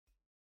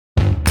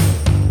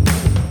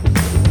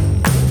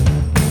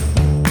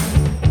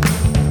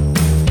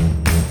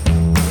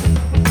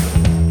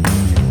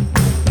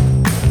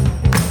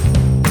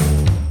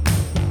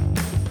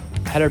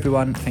Hello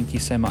everyone, thank you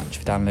so much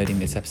for downloading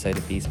this episode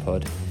of Bees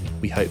Pod.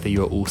 We hope that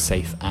you are all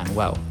safe and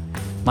well.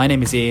 My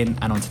name is Ian,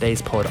 and on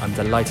today's pod I'm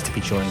delighted to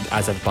be joined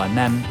as ever by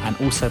Mem and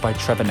also by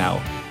Trevor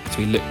Nell as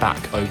we look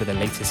back over the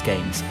latest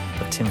games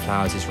of Tim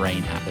Flowers'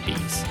 reign at the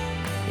Bees.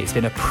 It's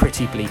been a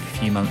pretty bleak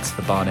few months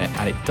for Barnet,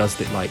 and it does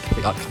look like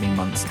the upcoming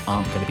months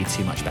aren't going to be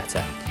too much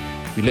better.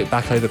 We look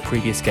back over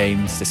previous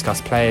games, discuss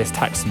players,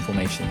 tactics and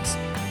formations,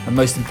 and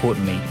most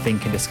importantly,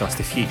 think and discuss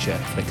the future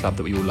for the club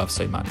that we all love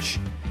so much.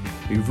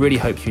 We really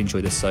hope you enjoy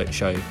this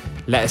show.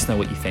 Let us know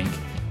what you think,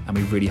 and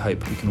we really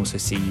hope we can also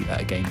see you at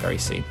a game very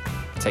soon.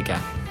 Take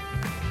care.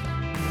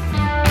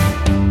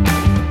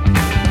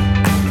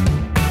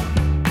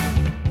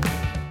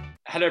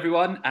 Hello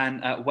everyone,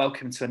 and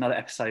welcome to another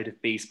episode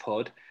of Bees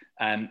Pod.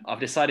 I've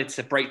decided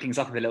to break things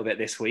up a little bit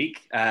this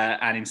week,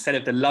 and instead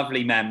of the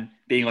lovely Mem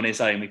being on his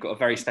own, we've got a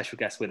very special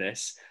guest with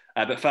us.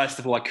 But first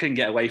of all, I couldn't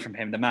get away from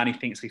him, the man who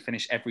thinks we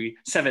finish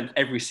seventh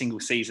every single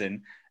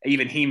season.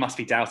 Even he must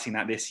be doubting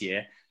that this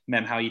year.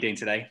 Mem, how are you doing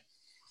today?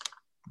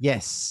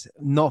 Yes,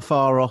 not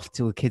far off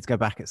till the kids go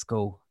back at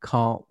school.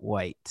 Can't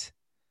wait.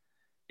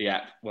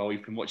 Yeah, well,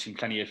 we've been watching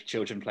plenty of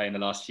children play in the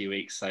last few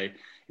weeks, so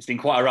it's been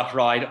quite a rough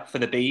ride for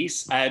the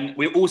Bees. And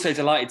we're also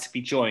delighted to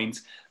be joined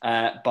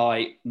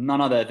by none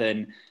other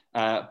than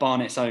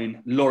Barnet's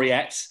own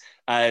Laureate,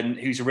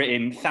 who's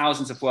written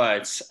thousands of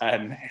words.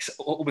 It's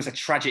almost a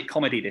tragic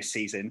comedy this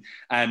season.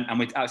 And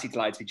we're absolutely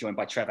delighted to be joined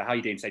by Trevor. How are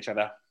you doing today,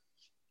 Trevor?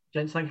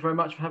 Gents, thank you very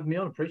much for having me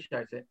on.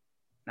 Appreciate it.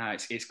 No,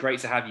 it's great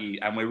to have you,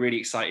 and we're really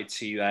excited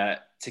to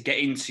get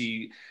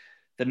into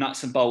the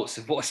nuts and bolts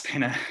of what's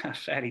been a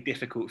fairly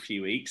difficult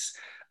few weeks.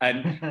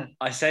 And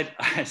I said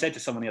to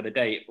someone the other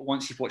day,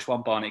 once you've watched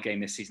one Barnet game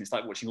this season, it's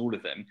like watching all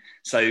of them.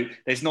 So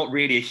there's not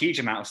really a huge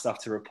amount of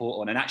stuff to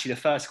report on. And actually,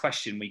 the first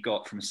question we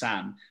got from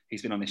Sam,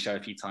 who's been on this show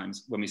a few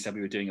times, when we said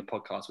we were doing a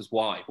podcast, was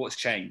why? What's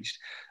changed?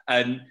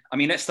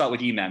 Let's start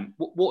with you, Mem.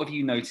 What have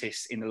you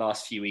noticed in the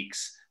last few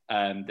weeks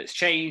that's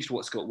changed?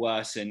 What's got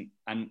worse? And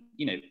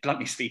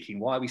bluntly speaking,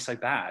 why are we so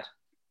bad?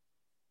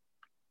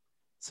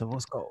 So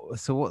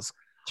what's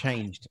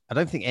changed? I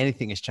don't think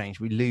anything has changed.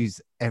 We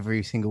lose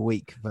every single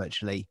week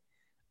virtually,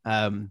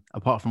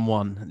 apart from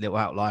one little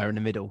outlier in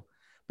the middle.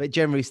 But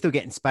generally, still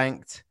getting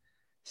spanked.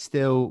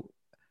 Still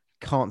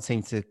can't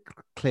seem to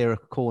clear a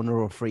corner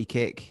or a free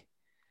kick.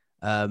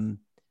 It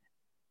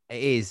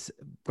is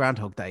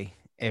Groundhog Day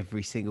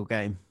every single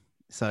game.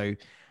 So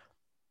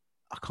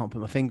I can't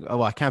put my finger.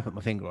 Oh, I can put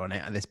my finger on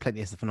it, and there's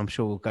plenty of stuff, and I'm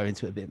sure we'll go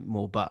into it a bit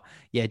more. But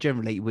yeah,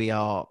 generally we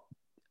are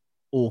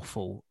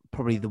awful.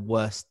 Probably the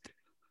worst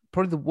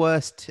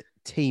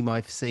team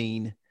I've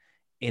seen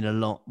in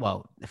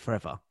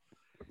forever.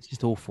 It's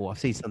just awful. I've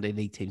seen Sunday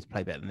league teams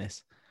play better than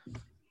this.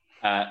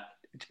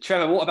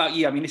 Trevor, what about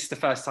you? I mean, this is the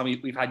first time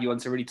we've had you on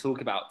to really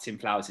talk about Tim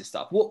Flowers'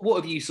 stuff. What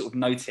have you sort of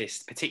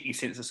noticed, particularly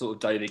since the sort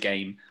of Dover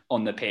game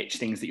on the pitch,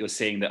 things that you're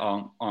seeing that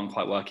aren't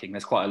quite working?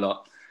 There's quite a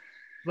lot.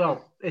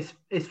 Well, it's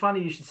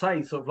funny you should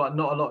say sort of like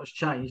not a lot has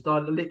changed. I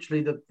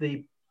literally,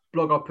 the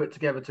blog I put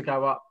together to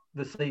go up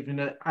this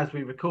evening as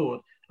we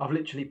record, I've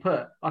literally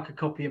put, I could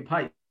copy and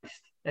paste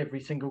every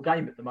single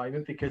game at the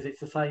moment because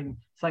it's the same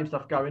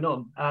stuff going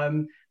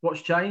on.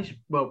 What's changed?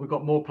 Well, we've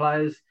got more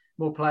players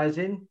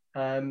in,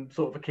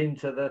 sort of akin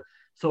to the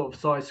sort of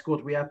size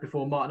squad we had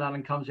before Martin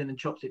Allen comes in and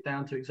chops it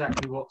down to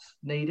exactly what's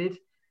needed.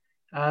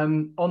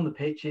 On the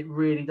pitch, it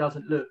really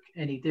doesn't look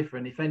any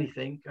different. If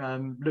anything,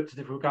 looks as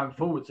if we're going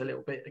forwards a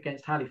little bit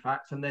against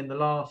Halifax, and then the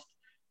last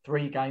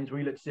three games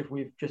we look as if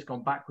we've just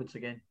gone backwards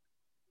again.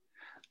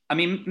 I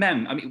mean,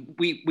 Mem,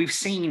 we've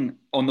seen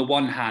on the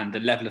one hand the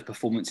level of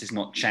performance has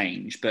not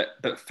changed,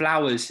 but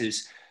Flowers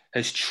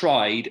has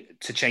tried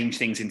to change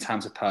things in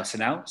terms of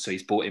personnel. So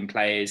he's brought in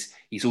players.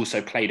 He's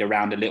also played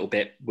around a little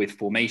bit with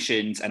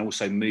formations and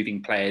also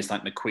moving players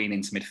like McQueen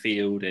into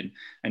midfield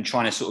and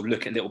trying to sort of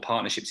look at little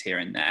partnerships here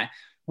and there.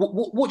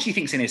 What do you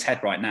think's in his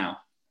head right now?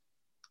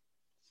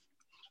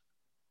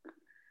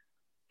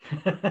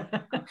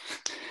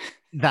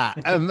 That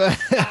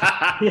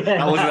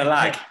that wasn't a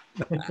lag.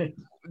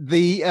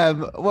 I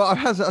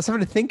was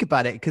having to think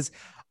about it because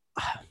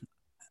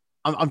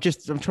I'm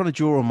trying to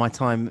draw on my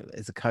time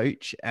as a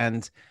coach,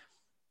 and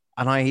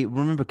I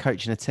remember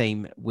coaching a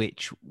team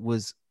which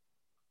was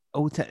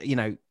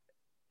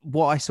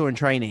what I saw in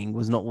training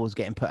was not what was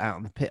getting put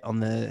out on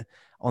the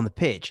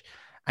pitch,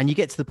 and you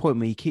get to the point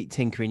where you keep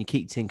tinkering, you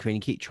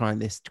keep trying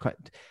this,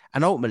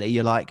 and ultimately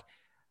you're like,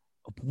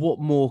 what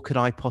more could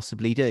I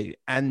possibly do?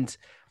 And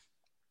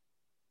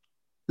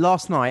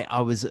last night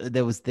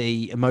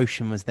the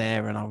emotion was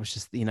there, and I was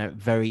just,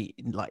 very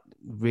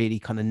really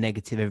kind of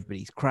negative.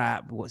 Everybody's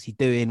crap. What's he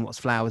doing? What's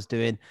Flowers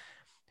doing?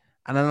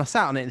 And then I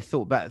sat on it and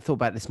thought about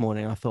it this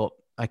morning. I thought,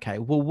 okay,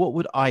 well, what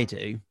would I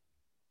do?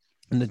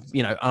 And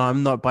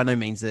I'm not by no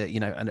means an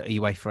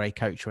UEFA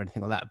coach or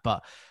anything like that,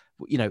 but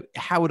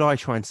how would I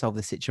try and solve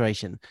this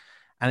situation?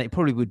 And it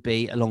probably would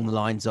be along the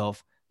lines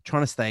of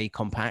trying to stay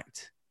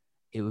compact.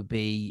 It would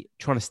be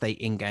trying to stay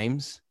in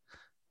games,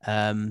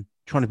 trying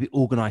to be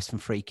organised from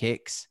free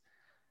kicks,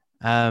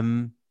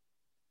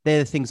 they're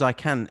the things I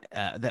can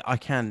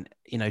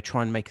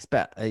try and make us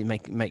better,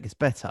 make us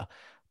better.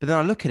 But then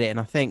I look at it and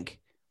I think,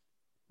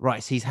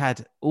 right, so he's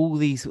had all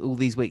these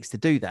weeks to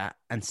do that,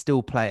 and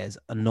still players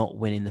are not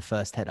winning the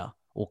first header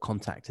or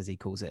contact, as he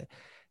calls it.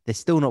 They're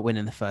still not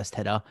winning the first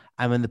header,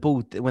 and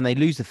when they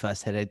lose the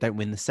first header, they don't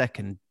win the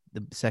second.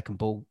 The second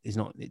ball is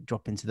not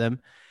dropping to them.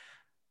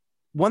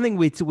 One thing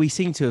we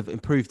seem to have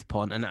improved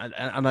upon, and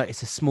I know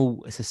it's a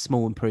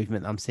small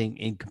improvement that I'm seeing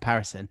in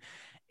comparison,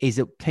 is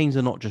that teams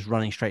are not just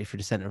running straight through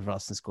the centre of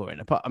us and scoring.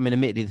 I mean,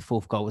 admittedly, the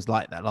fourth goal was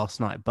like that last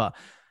night, but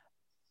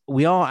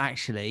we are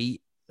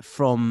actually,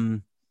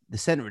 from the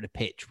centre of the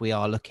pitch, we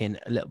are looking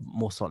a little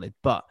more solid.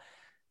 But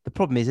the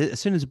problem is, as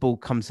soon as the ball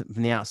comes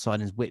from the outside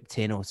and is whipped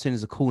in, or as soon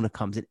as a corner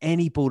comes in,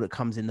 any ball that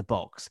comes in the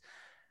box,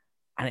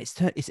 and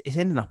it's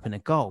ending up in a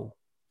goal.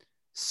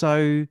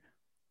 So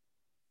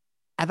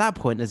at that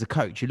point, as a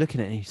coach, you're looking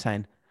at it and you're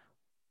saying,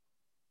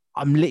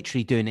 I'm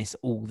literally doing this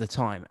all the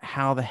time.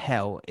 How the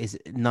hell is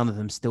none of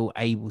them still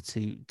able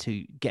to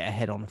get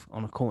ahead on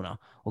a corner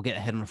or get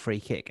ahead on a free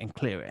kick and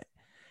clear it?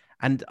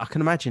 And I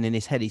can imagine in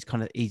his head, he's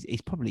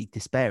probably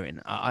despairing.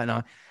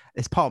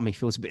 This part of me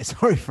feels a bit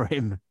sorry for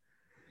him.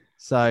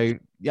 So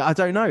yeah, I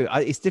don't know.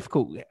 It's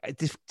difficult.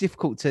 It's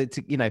difficult to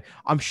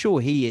I'm sure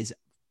he is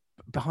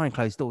behind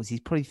closed doors. He's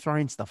probably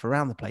throwing stuff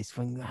around the place.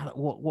 Thinking,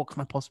 what more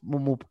can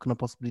I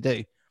possibly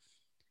do?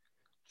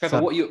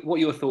 Trevor, what are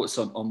your thoughts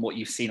on what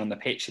you've seen on the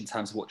pitch in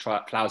terms of what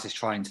Flowers is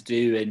trying to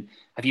do? And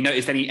have you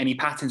noticed any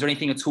patterns or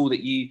anything at all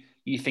that you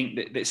think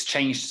that's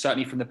changed,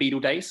 certainly from the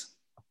Beadle days?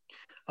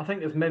 I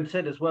think, as Mem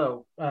said as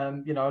well, a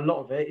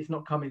lot of it is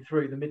not coming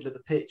through the middle of the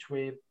pitch.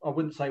 I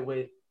wouldn't say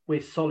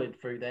we're solid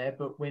through there,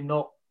 but we're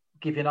not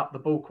giving up the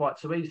ball quite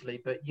so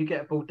easily. But you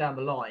get a ball down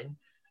the line,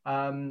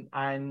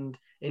 and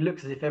it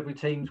looks as if every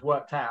team's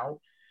worked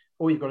out.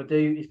 All you've got to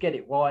do is get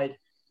it wide,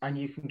 and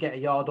you can get a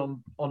yard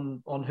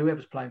on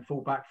whoever's playing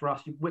fullback. For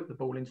us, you whip the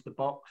ball into the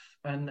box,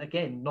 and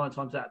again, 9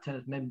 times out of 10,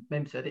 as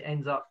Mem said, it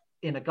ends up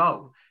in a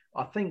goal.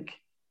 I think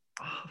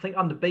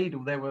under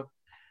Beadle there were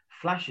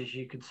flashes,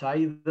 you could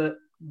say,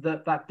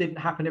 that didn't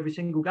happen every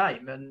single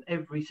game, and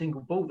every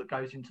single ball that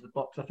goes into the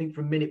box. I think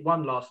from minute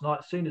 1 last night,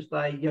 as soon as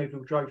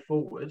Yeovil drove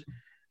forward,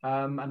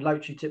 and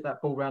Lochi tipped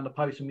that ball around the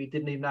post, and we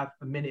didn't even have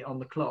a minute on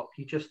the clock,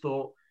 you just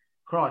thought,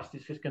 Christ,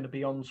 it's just going to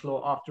be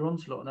onslaught after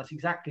onslaught. And that's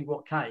exactly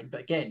what came.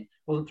 But again, it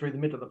wasn't through the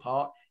middle of the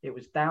park. It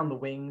was down the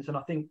wings. And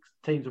I think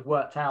teams have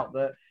worked out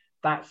that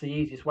that's the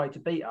easiest way to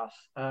beat us.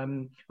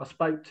 When I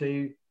spoke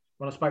to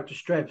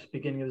Strebs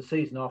beginning of the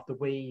season after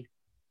we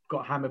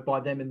got hammered by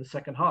them in the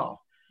second half,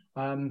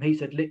 he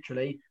said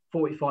literally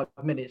 45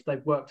 minutes,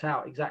 they've worked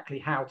out exactly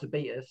how to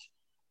beat us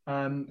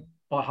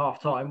by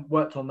half time,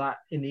 worked on that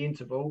in the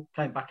interval,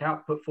 came back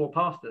out, put 4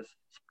 past us.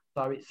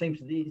 So it seems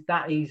it's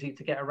that easy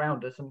to get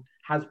around us, and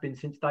has been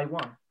since day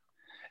one.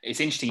 It's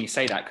interesting you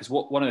say that, because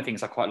one of the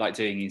things I quite like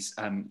doing is,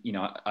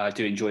 I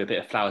do enjoy a bit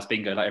of Flowers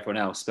bingo like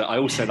everyone else, but I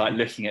also like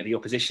looking at the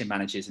opposition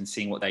managers and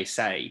seeing what they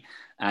say.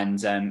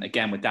 And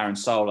again, with Darren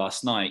Sarll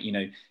last night,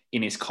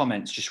 in his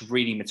comments, just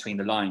reading between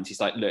the lines, he's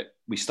like, look,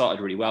 we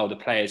started really well. The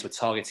players were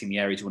targeting the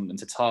areas we wanted them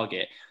to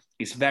target.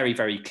 It's very,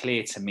 very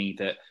clear to me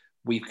that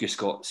we've just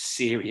got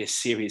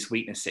serious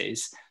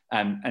weaknesses.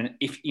 And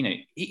if,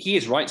 he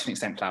is right to an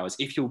extent, Flowers,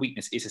 if your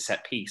weakness is a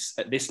set piece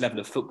at this level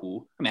of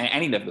football, I mean,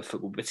 any level of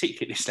football,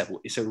 particularly at this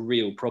level, it's a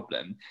real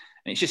problem.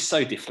 And it's just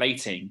so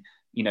deflating,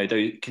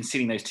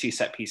 conceding those 2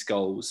 set piece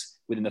goals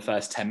within the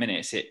first 10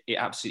 minutes, it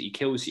absolutely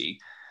kills you.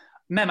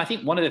 Mem, I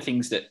think one of the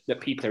things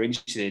that people are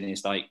interested in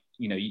is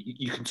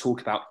you can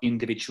talk about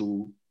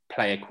individual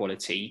player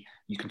quality,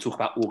 you can talk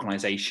about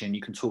organisation,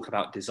 you can talk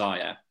about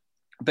desire,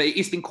 but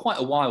it's been quite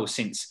a while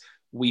since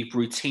we've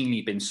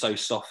routinely been so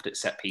soft at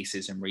set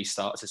pieces and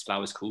restarts, as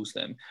Flowers calls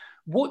them.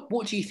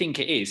 What do you think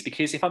it is?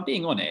 Because if I'm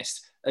being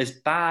honest, as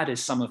bad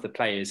as some of the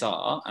players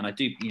are, and I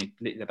do,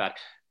 they're bad,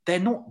 they're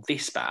not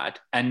this bad.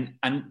 And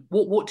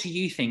what do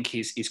you think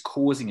is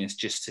causing us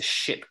just to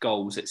ship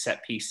goals at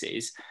set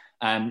pieces,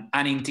 and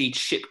indeed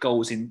ship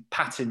goals in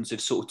patterns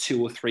of sort of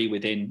 2 or 3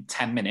 within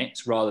 10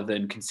 minutes, rather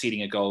than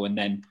conceding a goal and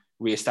then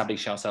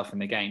re-establish ourselves in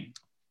the game?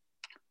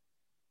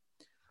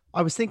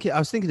 I was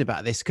thinking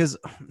about this because,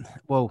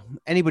 well,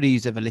 anybody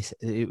who's ever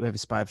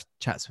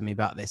chats with me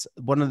about this,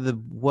 one of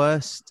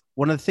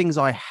the things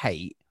I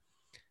hate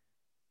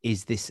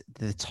is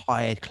the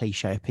tired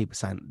cliche of people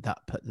saying that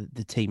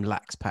the team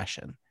lacks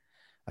passion.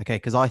 Okay,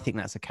 because I think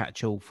that's a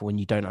catch-all for when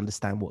you don't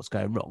understand what's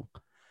going wrong.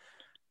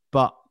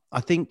 But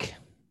I think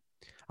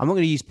I'm not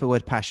going to use the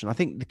word passion. I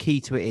think the key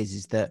to it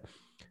is that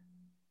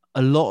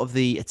a lot of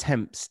the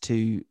attempts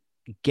to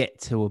get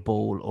to a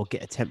ball or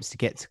attempts to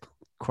get to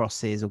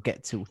crosses or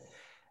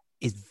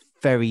is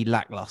very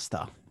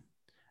lackluster.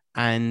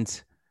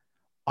 And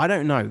I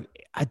don't know,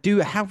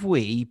 have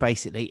we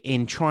basically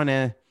in trying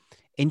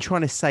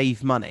to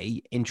save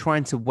money, in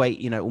trying to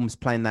wait,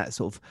 almost playing that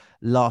sort of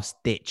last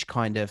ditch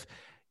kind of,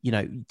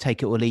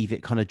 take it or leave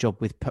it kind of job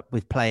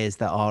with players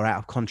that are out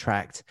of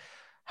contract,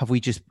 have we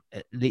just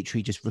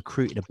literally just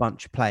recruited a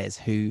bunch of players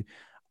who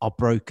are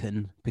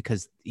broken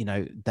because,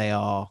 they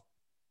are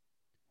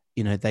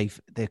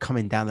they're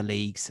coming down the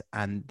leagues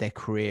and their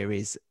career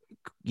is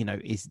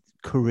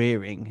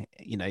careering,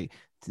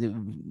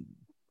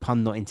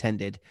 pun not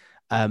intended.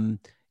 And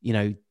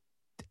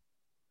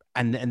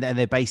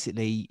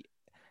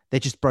they're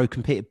just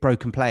broken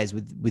players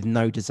with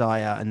no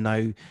desire and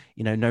no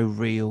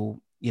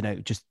real,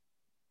 just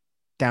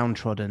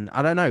downtrodden.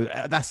 I don't know.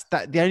 That's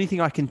the only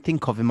thing I can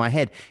think of in my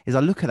head is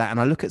I look at that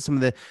and I look at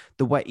some of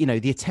the way,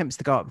 the attempts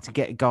to go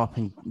up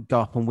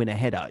and win a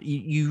header.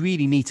 You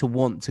really need to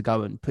want to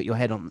go and put your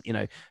head on,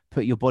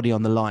 put your body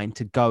on the line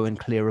to go and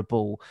clear a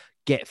ball,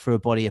 get through a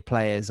body of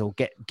players, or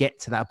get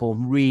to that ball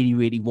and really,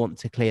 really want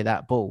to clear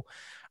that ball.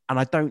 And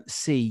I don't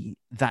see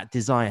that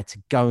desire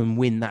to go and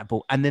win that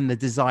ball. And then the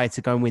desire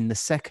to go and win the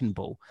second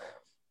ball.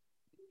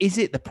 Is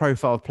it the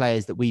profile of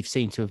players that we've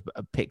seen to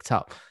have picked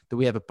up, that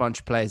we have a bunch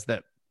of players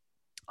that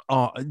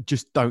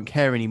just don't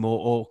care anymore,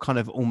 or kind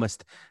of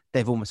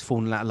they've almost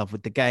fallen out of love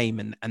with the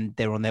game and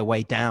they're on their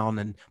way down,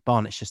 and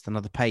Barnett's just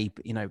another pay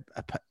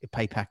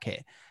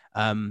packet?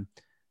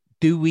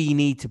 Do we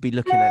need to be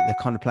looking at the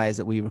kind of players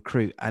that we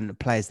recruit and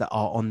players that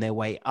are on their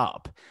way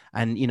up?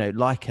 And,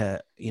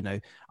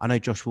 I know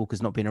Josh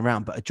Walker's not been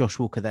around, but a Josh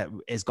Walker that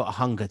has got a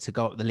hunger to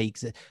go up the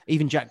leagues.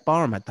 Even Jack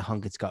Barham had the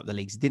hunger to go up the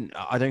leagues.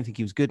 I don't think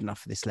he was good enough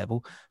for this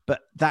level,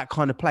 but that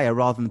kind of player,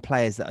 rather than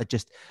players that are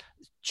just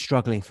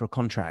struggling for a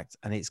contract,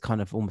 and it's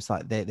kind of almost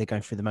like they're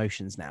going through the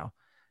motions now.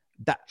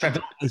 That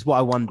is what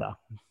I wonder.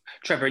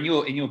 Trevor, in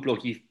your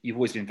blog, you've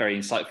always been very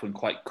insightful and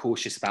quite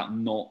cautious about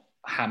not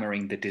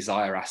hammering the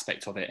desire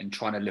aspect of it and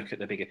trying to look at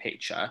the bigger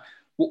picture.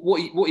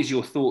 What is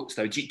your thoughts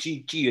though? Do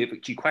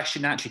you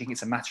question that? Do you think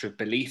it's a matter of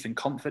belief and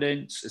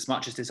confidence as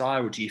much as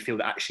desire, or do you feel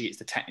that actually it's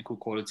the technical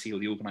quality or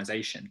the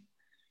organisation?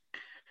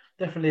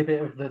 Definitely a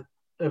bit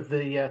of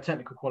the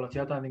technical quality.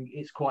 I don't think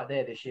it's quite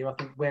there this year. I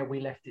think where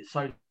we left it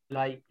so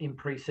late in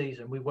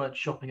pre-season, we weren't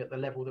shopping at the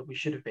level that we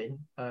should have been.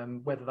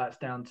 Whether that's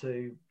down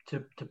to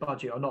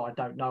budget or not, I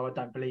don't know. I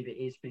don't believe it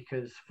is,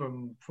 because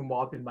from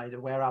what I've been made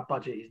aware, our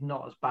budget is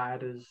not as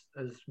bad as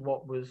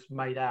what was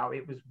made out.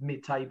 It was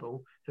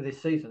mid-table for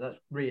this season. That's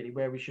really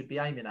where we should be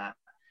aiming at.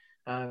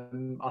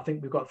 I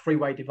think we've got a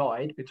three-way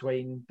divide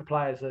between the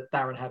players that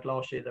Darren had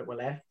last year that were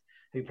left,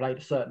 who played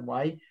a certain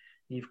way.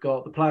 You've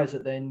got the players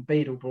that then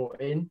Beadle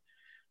brought in,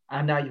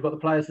 and now you've got the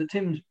players that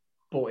Tim's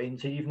brought in.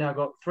 So you've now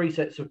got three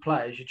sets of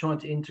players you're trying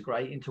to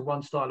integrate into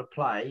one style of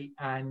play,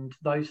 and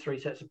those three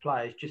sets of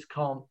players just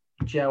can't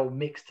gel,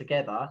 mix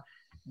together.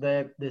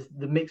 There's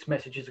the mixed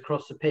messages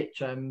across the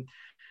pitch.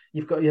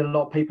 You've got a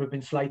lot of people have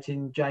been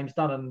slating James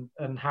Dunn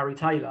and Harry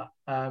Taylor.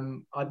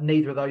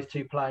 Neither of those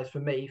two players for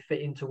me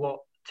fit into what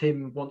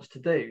Tim wants to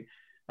do.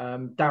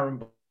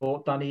 Darren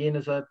brought Dunny in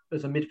as a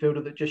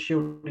midfielder that just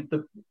shielded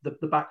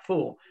the back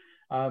four.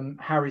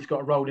 Harry's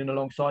got a role in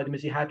alongside him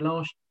as he had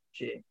last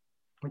year,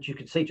 which you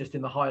could see just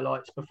in the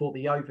highlights before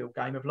the Yeovil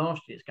game of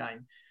last year's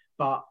game.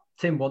 But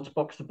Tim wants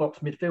box-to-box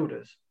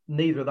midfielders.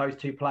 Neither of those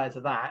two players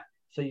are that.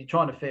 So you're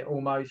trying to fit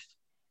almost,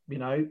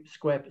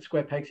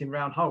 square pegs in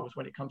round holes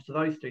when it comes to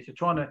those two. So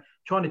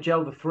trying to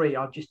gel the three,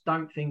 I just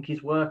don't think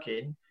is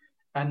working.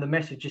 And the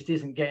message just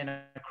isn't getting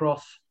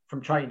across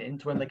from training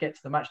to when they get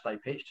to the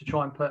matchday pitch to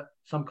try and put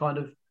some kind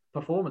of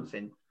performance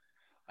in.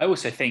 I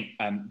also think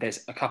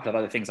there's a couple of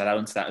other things I'd add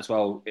onto that as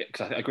well,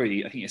 because I agree with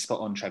you. I think you're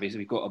spot on, Trevor.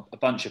 We've got a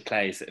bunch of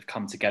players that have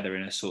come together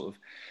in a sort of,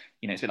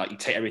 it's a bit like you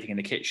take everything in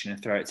the kitchen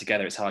and throw it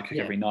together. It's how I cook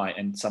every night,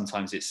 and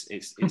sometimes it's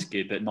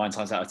good, but 9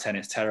 times out of 10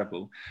 it's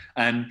terrible.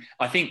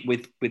 I think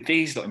with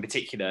these lot in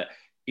particular,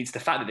 it's the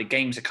fact that the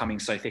games are coming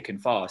so thick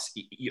and fast.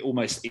 It's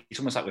almost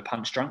like we're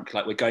punch drunk.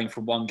 Like we're going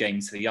from one game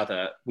to the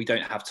other. We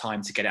don't have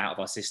time to get it out of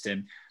our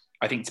system.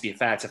 I think, to be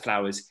fair to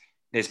Flowers,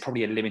 there's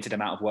probably a limited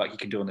amount of work you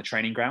can do on the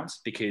training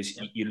grounds, because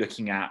you're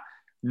looking at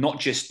not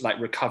just like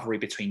recovery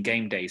between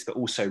game days, but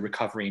also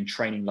recovery and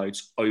training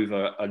loads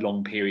over a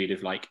long period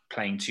of like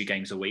playing 2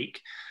 games a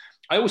week.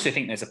 I also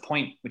think there's a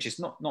point which is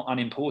not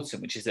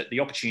unimportant, which is that the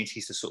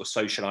opportunities to sort of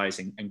socialise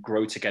and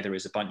grow together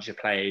as a bunch of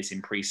players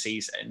in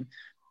pre-season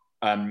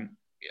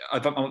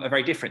are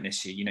very different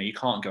this year. You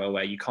can't go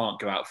away, you can't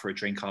go out for a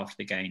drink after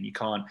the game, you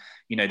can't,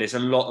 there's a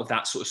lot of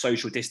that sort of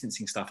social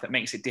distancing stuff that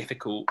makes it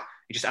difficult.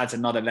 It just adds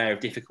another layer of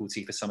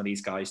difficulty for some of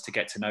these guys to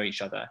get to know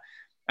each other.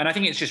 And I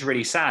think it's just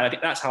really sad. I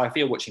think that's how I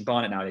feel watching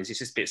Barnet nowadays. It's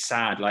just a bit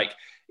sad. Like,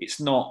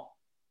 it's not,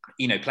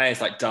 players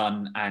like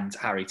Dunn and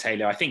Harry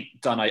Taylor. I think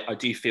Dunn, I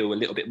do feel a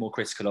little bit more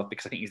critical of,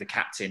 because I think he's the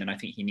captain and I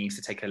think he needs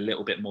to take a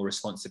little bit more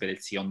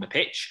responsibility on the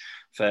pitch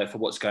for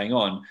what's going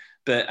on.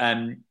 But,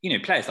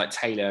 players like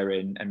Taylor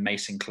and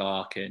Mason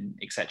Clark and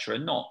etc. are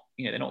not,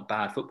 they're not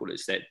bad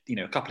footballers. That,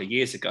 a couple of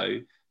years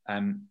ago,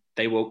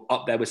 they were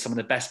up there with some of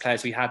the best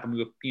players we had when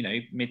we were,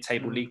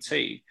 mid-table League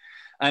Two.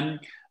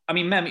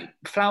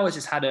 Flowers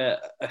has had a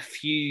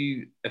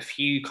few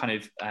kind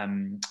of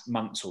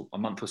months or a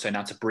month or so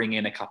now to bring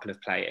in a couple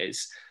of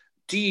players.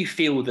 Do you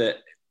feel that,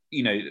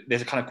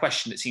 there's a kind of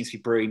question that seems to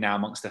be brewing now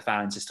amongst the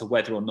fans as to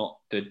whether or not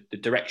the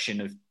direction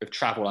of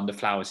travel under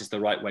Flowers is the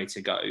right way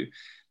to go?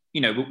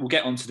 We'll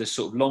get onto the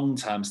sort of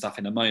long-term stuff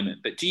in a moment,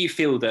 but do you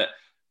feel that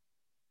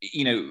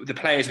the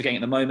players we're getting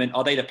at the moment,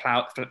 are they the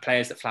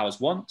players that Flowers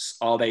wants?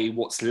 Are they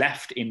what's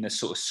left in the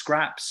sort of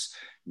scraps?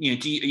 Are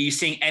you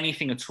seeing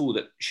anything at all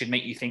that should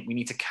make you think we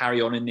need to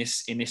carry on in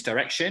this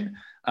direction?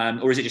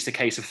 Or is it just a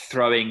case of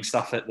throwing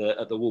stuff at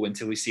the wall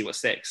until we see what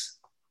sticks?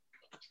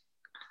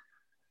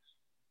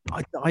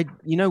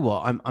 You know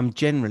what? I'm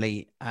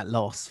generally at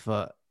loss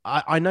for.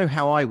 I know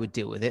how I would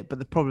deal with it, but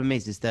the problem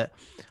is that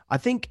I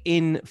think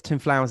in Tim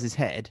Flowers'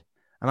 head,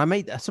 and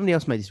somebody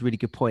else made this really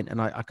good point, and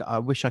I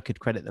wish I could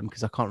credit them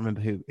because I can't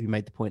remember who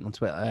made the point on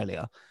Twitter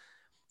earlier.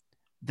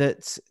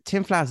 That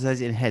Tim Flowers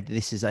has in head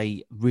this is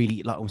a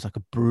really almost like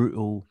a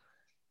brutal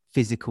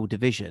physical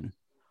division,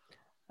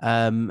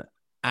 but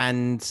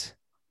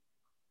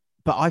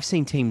I've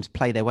seen teams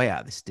play their way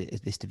out of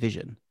this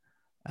division,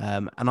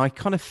 and I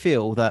kind of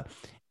feel that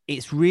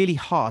it's really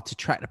hard to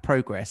track the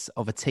progress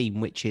of a team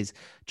which is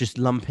just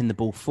lumping the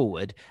ball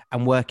forward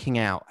and working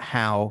out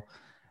how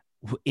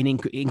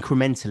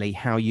incrementally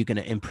how you're going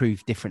to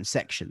improve different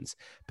sections,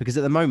 because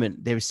at the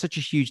moment there is such a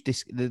huge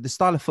the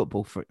style of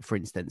football for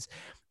instance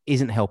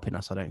isn't helping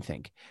us, I don't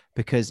think,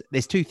 because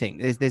there's two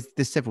things,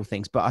 there's several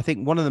things, but I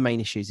think one of the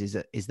main issues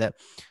is that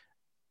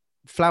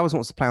Flowers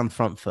wants to play on the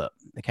front foot,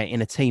 okay,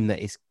 in a team that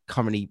is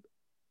currently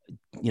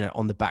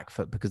on the back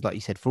foot because, like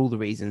you said, for all the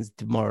reasons,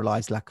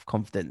 demoralized, lack of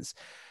confidence,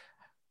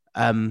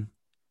 and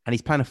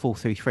he's playing a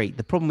 4-3-3.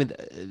 The problem with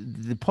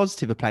the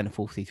positive of playing a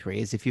 4-3-3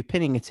 is if you're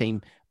pinning a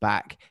team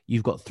back,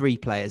 you've got three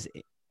players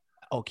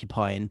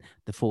occupying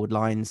the forward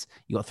lines.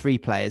 You've got three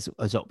players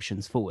as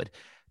options forward.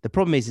 The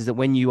problem is that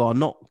when you are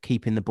not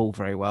keeping the ball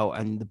very well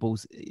and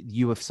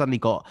you have suddenly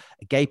got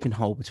a gaping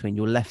hole between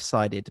your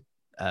left-sided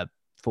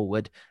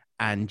forward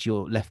and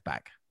your left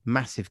back,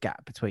 massive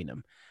gap between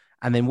them.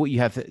 And then what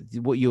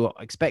you're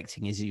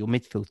expecting is your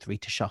midfield three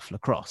to shuffle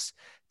across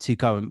to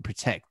go and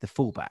protect the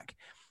fullback.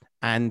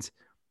 And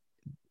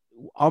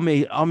our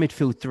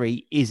midfield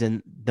three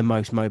isn't the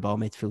most mobile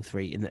midfield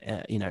three in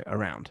the,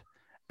 around.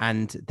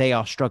 And they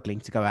are struggling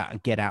to go out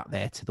and get out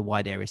there to the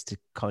wide areas to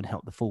kind of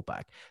help the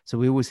fullback. So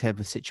we always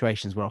have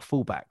situations where our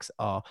fullbacks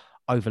are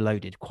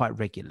overloaded quite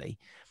regularly.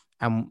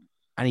 And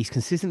he's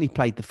consistently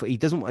played he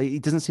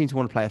doesn't seem to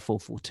want to play a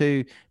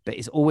 4-4-2, but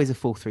it's always a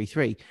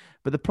 4-3-3.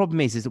 But the problem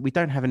is that we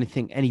don't have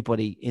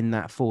anybody in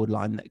that forward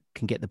line that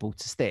can get the ball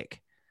to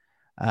stick.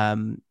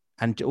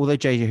 And although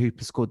JJ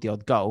Hooper scored the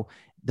odd goal,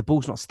 the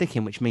ball's not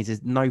sticking, which means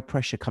there's no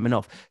pressure coming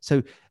off.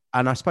 So,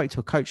 and I spoke to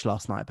a coach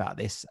last night about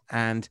this,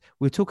 and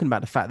we were talking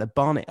about the fact that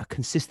Barnet are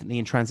consistently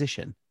in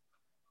transition.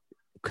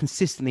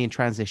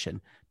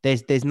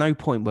 There's no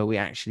point where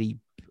we're actually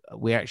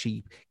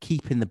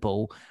keeping the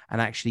ball and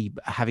actually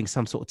having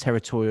some sort of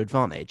territorial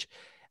advantage.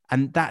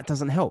 And that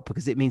doesn't help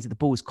because it means that the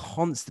ball is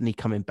constantly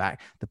coming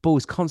back. The ball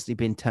is constantly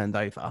being turned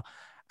over.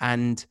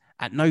 And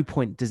at no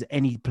point does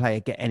any player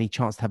get any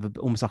chance to have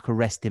almost like a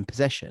rest in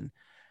possession.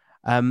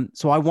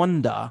 So I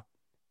wonder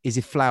is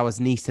if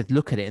Flowers needs to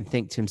look at it and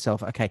think to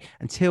himself, okay,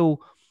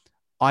 until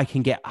I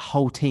can get a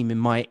whole team in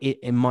my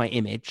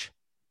image,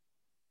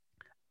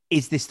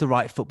 is this the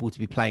right football to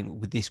be playing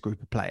with this group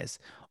of players?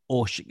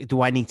 Or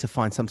do I need to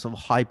find some sort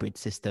of hybrid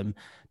system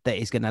that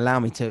is going to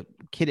allow me to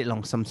kid it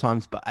long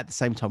sometimes, but at the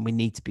same time, we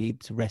need to be able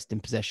to rest in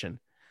possession.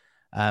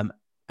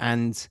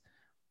 And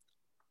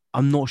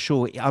I'm not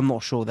sure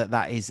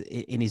that is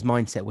in his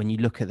mindset when you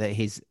look at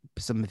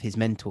some of his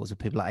mentors are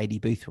people like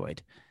AD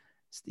Boothroyd.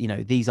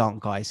 These aren't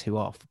guys who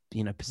are,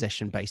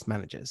 possession-based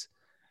managers,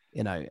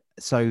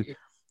 So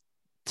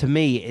to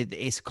me,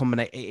 it's a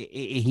combination.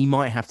 He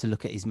might have to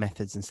look at his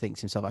methods and think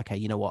to himself, okay,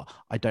 you know what?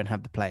 I don't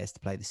have the players to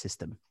play the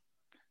system.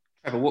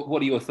 Trevor,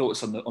 what are your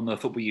thoughts on the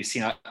football you've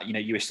seen?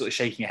 You were sort of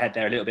shaking your head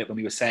there a little bit when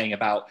we were saying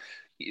about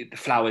the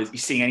Flowers. You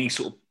seeing any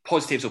sort of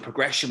positives or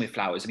progression with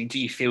Flowers? I mean, do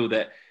you feel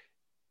that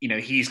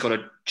he's got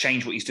to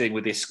change what he's doing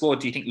with this squad?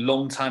 Do you think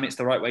long term it's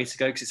the right way to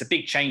go? Because it's a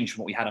big change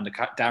from what we had under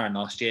Darren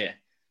last year.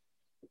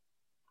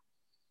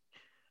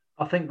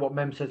 I think what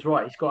Mem says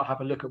right. He's got to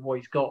have a look at what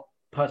he's got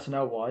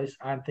personnel wise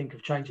and think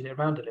of changing it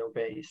around a little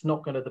bit. It's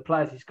not going to, the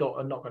players he's got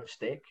are not going to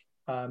stick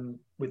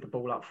with the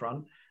ball up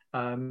front.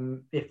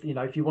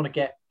 If you want to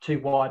get two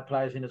wide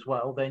players in as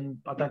well, then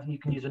I don't think you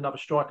can use another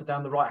striker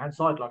down the right hand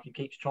side like he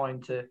keeps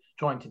trying to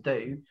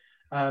do.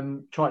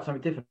 Try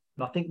something different.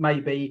 And I think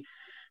maybe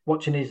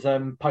watching his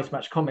post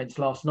match comments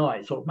last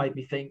night sort of made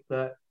me think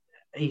that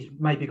he's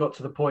maybe got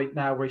to the point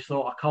now where he's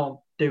thought, I can't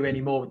do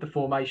any more with the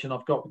formation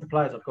I've got with the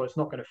players I've got. It's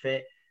not going to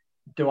fit.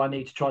 Do I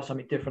need to try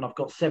something different? I've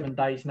got 7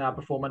 days now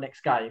before my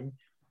next game.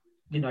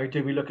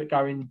 Do we look at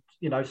going,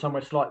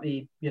 somewhere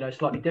slightly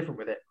different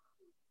with it?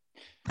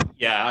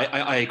 Yeah,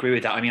 I agree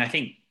with that. I mean, I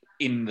think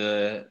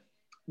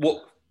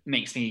what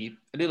makes me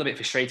a little bit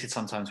frustrated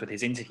sometimes with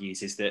his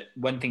interviews is that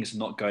when things are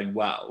not going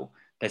well,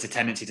 there's a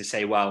tendency to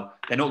say, well,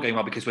 they're not going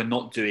well because we're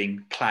not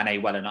doing plan A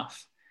well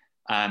enough.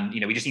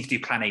 We just need to do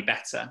plan A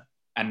better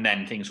and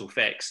then things will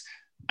fix.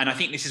 And I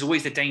think this is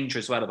always the danger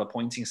as well of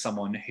appointing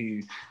someone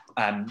who's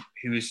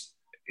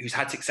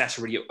had success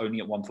already only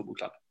at one football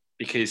club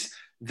because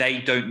they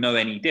don't know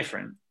any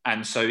different.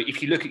 And so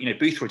if you look at,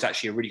 Boothroyd's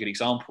actually a really good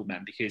example,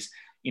 man, because,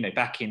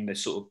 back in the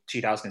sort of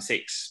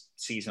 2006,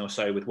 season or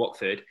so with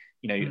Watford,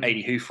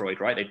 Adi Hufroyd,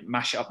 right? They'd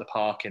mash it up the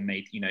park and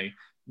they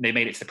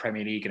made it to the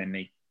Premier League and then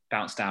they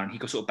bounced down. He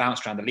got sort of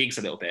bounced around the leagues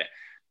a little bit,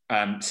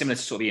 similar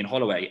to sort of Ian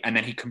Holloway. And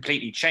then he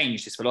completely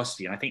changed his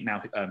philosophy. And I think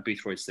now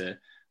Boothroyd's the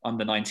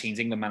under-19s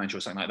England manager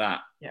or something like that.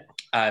 Yeah.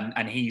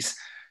 And he's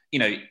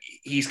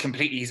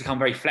become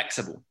very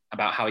flexible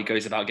about how he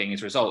goes about getting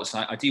his results.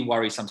 And I do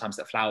worry sometimes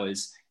that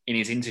Flowers in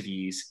his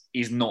interviews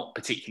is not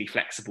particularly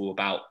flexible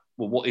about,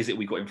 well, what is it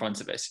we've got in front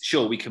of us?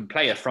 Sure, we can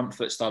play a front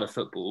foot style of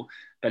football,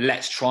 but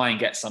let's try and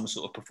get some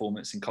sort of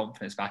performance and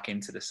confidence back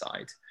into the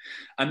side.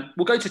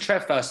 We'll go to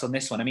Trev first on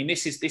this one. I mean,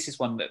 this is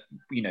one that,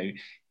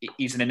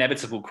 is an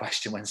inevitable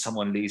question when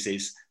someone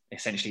loses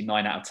essentially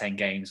 9 out of 10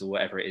 games or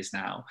whatever it is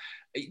now.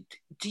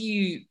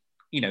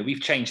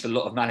 We've changed a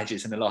lot of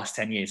managers in the last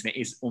 10 years, and it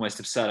is almost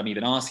absurd I'm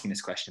even asking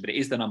this question, but it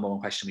is the number one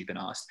question we've been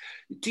asked.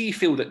 Do you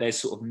feel that there's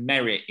sort of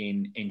merit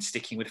in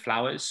sticking with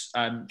Flowers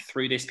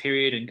through this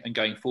period and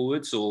going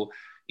forwards? Or,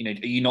 are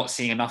you not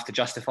seeing enough to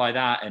justify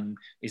that? And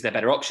is there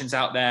better options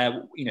out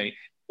there?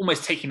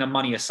 Almost taking the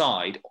money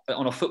aside,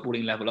 on a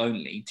footballing level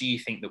only, do you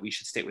think that we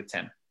should stick with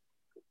Tim?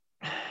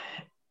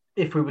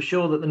 If we were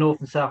sure that the North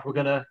and South were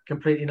going to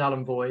completely null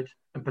and void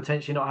and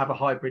potentially not have a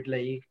hybrid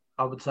league,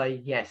 I would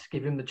say yes,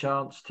 give him the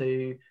chance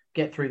to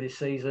get through this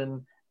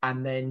season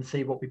and then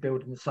see what we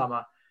build in the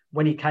summer.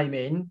 When he came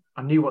in,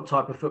 I knew what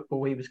type of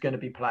football he was going to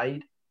be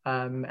played,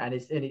 and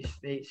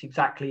it's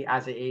exactly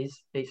as it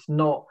is. It's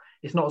not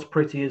as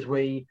pretty as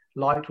we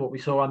liked what we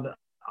saw under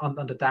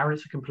Darren.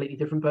 It's a completely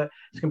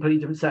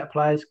different set of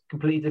players,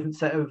 completely different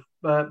set of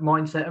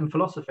mindset and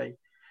philosophy.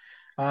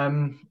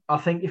 I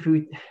think if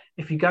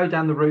you go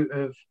down the route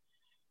of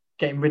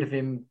getting rid of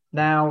him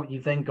now,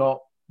 you've then got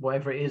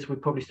whatever it is,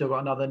 we've probably still got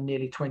another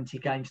nearly 20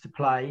 games to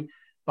play.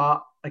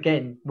 But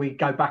again, we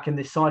go back in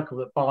this cycle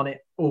that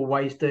Barnet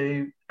always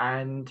do,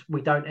 and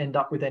we don't end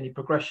up with any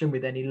progression,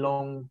 with any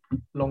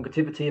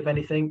longevity of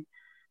anything.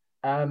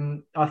 As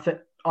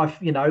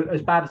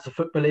bad as the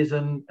football is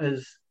and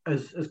as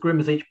grim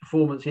as each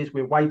performance is,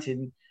 we're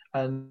waiting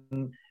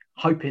and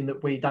hoping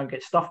that we don't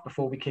get stuffed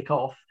before we kick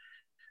off.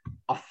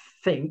 I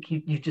think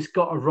you've just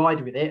got to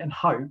ride with it and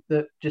hope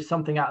that just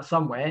something out of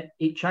somewhere,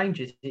 it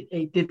changes.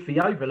 It did for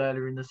Yeovil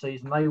earlier in the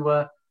season. They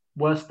were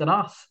worse than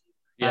us.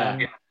 Yeah.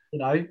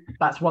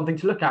 That's one thing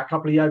to look at. A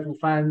couple of Yeovil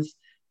fans,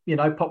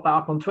 popped that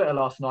up on Twitter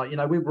last night.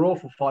 We were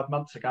awful 5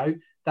 months ago.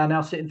 They're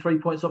now sitting 3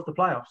 points off the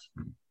playoffs.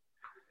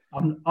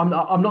 I'm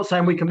not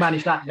saying we can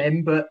manage that,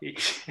 Mem, but you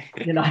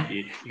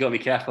got to be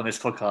careful on this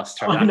podcast,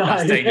 Trevor.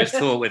 That's dangerous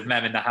talk with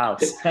Mem in the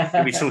house.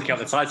 We'll be talking up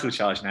the title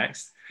charge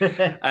next.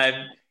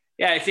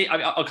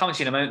 I'll come to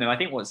you in a moment, though. I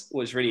think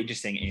what's really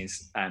interesting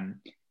is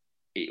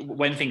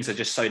when things are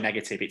just so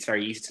negative, it's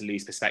very easy to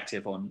lose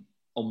perspective on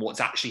what's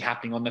actually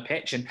happening on the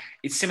pitch. And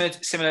it's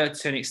similar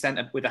to an extent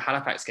with the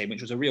Halifax game,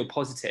 which was a real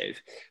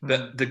positive.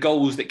 But the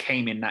goals that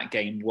came in that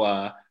game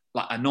were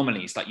like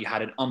anomalies. Like you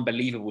had an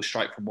unbelievable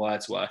strike from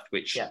Wordsworth,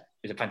 which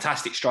is a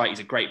fantastic strike. He's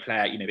a great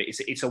player.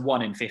 It's a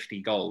 1 in 50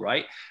 goal,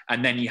 right?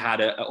 And then you had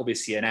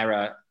obviously an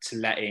error to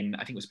let in.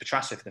 I think it was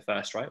Petrasso for the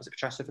first, right? Was it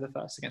Petrasso for the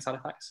first against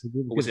Halifax,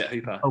 or was it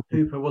Hooper?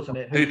 Hooper, wasn't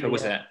it? Hooper,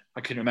 wasn't it?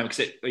 I couldn't remember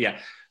because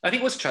I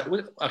think it was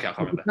okay. I can't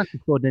remember.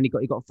 Scored and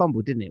then he got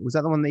fumbled, didn't it? Was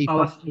that the one that he?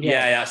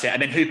 That's it.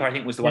 And then Hooper, I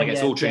think, was the one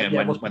against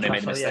Altrincham when they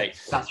made a mistake.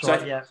 That's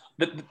right. Yeah.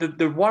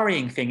 The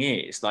worrying thing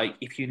is, like,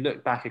 if you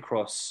look back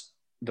across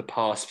the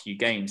past few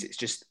games, it's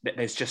just that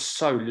there's just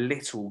so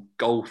little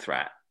goal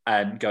threat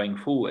going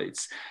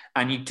forwards.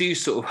 And you do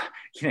sort of,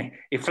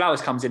 if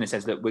Flowers comes in and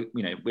says that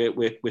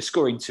we're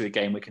scoring 2 a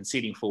game, we're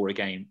conceding 4 a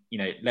game,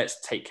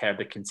 let's take care of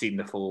the conceding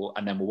the 4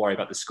 and then we'll worry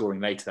about the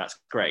scoring later. That's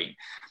great.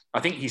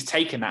 I think he's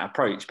taken that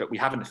approach, but we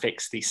haven't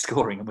fixed the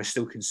scoring and we're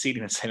still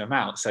conceding the same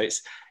amount. So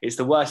it's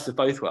the worst of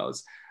both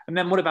worlds. And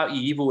then what about you?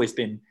 You've always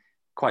been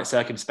quite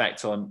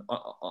circumspect on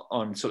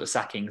sort of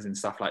sackings and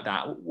stuff like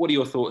that. What are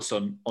your thoughts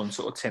on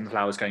sort of Tim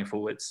Flowers going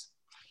forwards?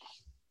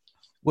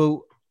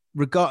 Well,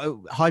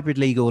 hybrid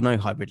league or no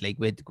hybrid league,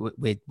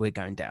 we're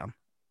going down.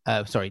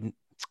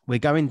 We're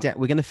going down.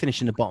 We're going to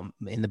finish in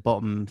the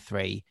bottom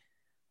 3,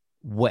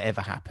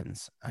 whatever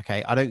happens.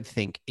 Okay, I don't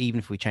think even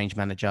if we change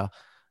manager,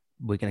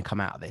 we're going to come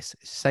out of this.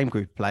 It's the same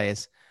group of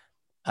players.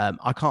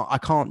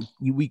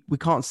 We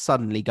can't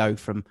suddenly go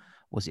from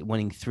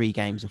winning 3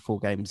 games or 4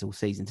 games all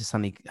season to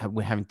suddenly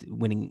we're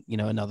winning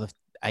another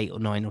 8 or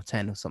 9 or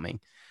 10 or something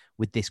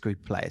with this group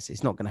of players.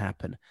 It's not going to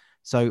happen.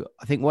 So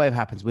I think whatever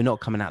happens, we're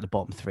not coming out of the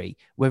bottom 3.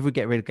 Whether we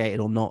get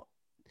relegated or not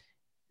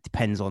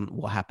depends on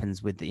what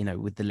happens with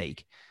the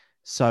league.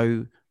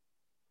 So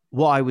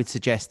what I would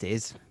suggest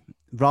is,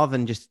 rather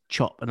than just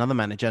chop another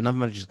manager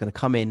is going to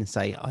come in and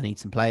say, I need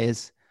some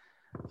players.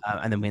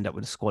 And then we end up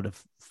with a squad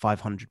of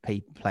 500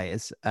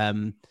 players.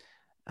 And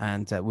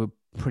we're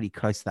pretty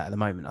close to that at the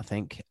moment, I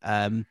think.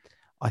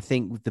 I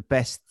think the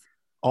best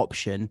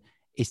option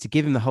is to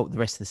give him the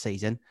rest of the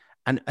season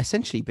and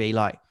essentially be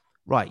like,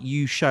 right,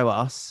 you show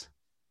us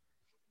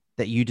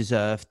that you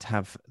deserve to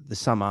have the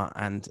summer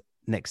and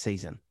next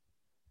season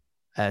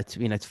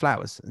to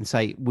Flowers, and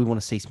say, we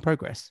want to see some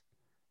progress.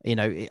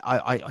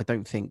 I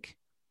don't think,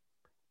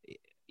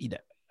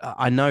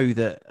 I know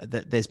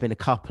that there's been a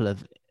couple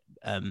of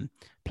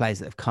players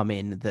that have come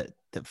in that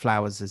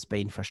Flowers has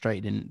been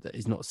frustrated in, that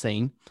is not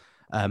seen,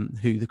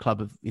 who the club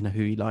have,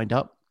 who he lined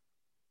up.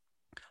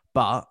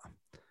 But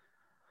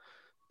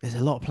there's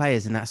a lot of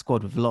players in that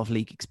squad with a lot of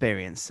league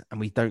experience, and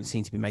we don't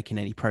seem to be making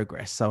any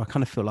progress. So I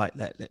kind of feel like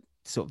that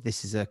sort of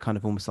this is a kind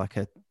of almost like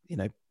a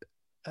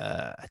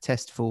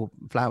test for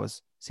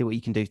Flowers. See what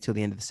you can do till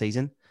the end of the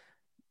season.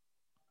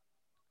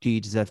 Do you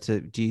deserve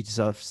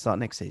to start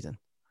next season?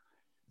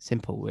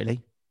 Simple,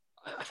 really.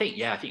 I think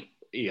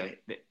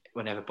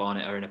whenever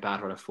Barnet are in a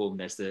bad run of form,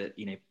 there's the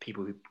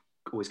people who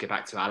always go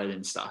back to Alan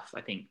and stuff.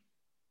 I think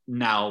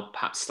now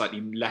perhaps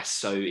slightly less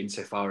so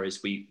insofar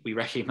as we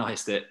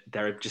recognise that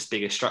there are just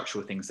bigger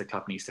structural things the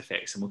club needs to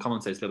fix, and we'll come on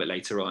to those a little bit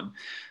later on.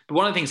 But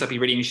one of the things I'd be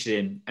really interested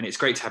in, and it's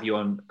great to have you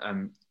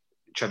on,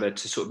 Trevor,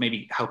 to sort of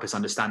maybe help us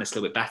understand this a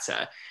little bit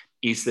better,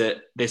 is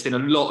that there's been a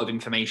lot of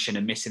information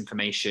and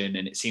misinformation,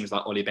 and it seems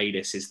like Ollie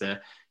Bayliss is the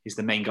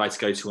main guy to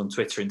go to on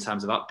Twitter in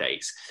terms of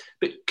updates.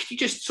 But could you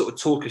just sort of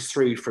talk us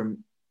through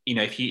from,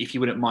 if you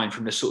wouldn't mind,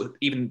 from the sort of,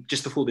 even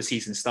just before the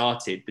season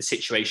started, the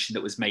situation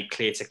that was made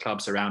clear to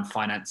clubs around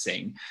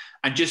financing,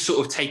 and just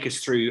sort of take us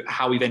through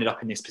how we've ended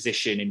up in this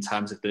position in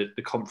terms of the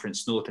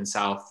conference north and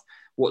south,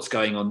 what's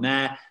going on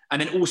there. And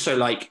then also,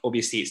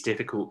 obviously it's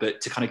difficult, but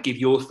to kind of give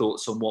your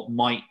thoughts on what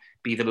might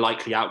be the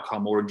likely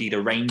outcome, or indeed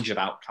a range of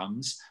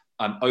outcomes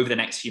over the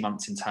next few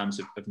months in terms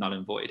of null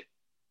and void.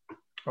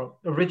 Well,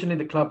 originally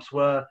the clubs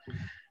were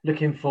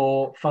looking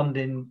for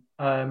funding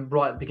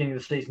right at the beginning of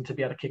the season to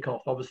be able to kick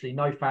off. Obviously,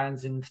 no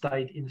fans in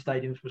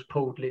stadiums was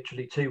pulled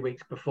literally 2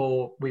 weeks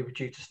before we were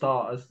due to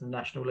start as the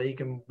National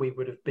League, and we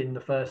would have been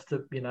the first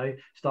to,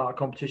 start a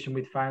competition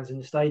with fans in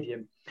the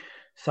stadium.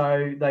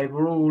 So they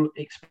were all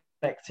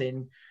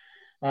expecting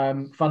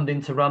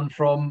funding to run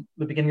from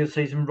the beginning of the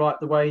season right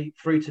the way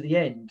through to the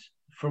end.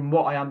 From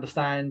what I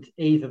understand,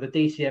 either the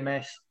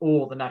DCMS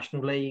or the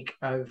National League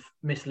have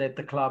misled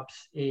the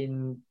clubs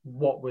in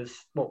what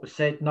was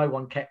said. No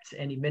one kept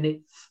any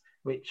minutes,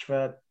 which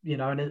for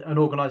an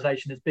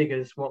organisation as big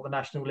as what the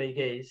National League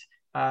is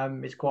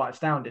quite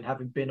astounding.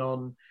 Having been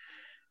on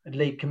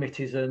league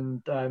committees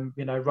and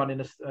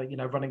running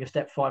a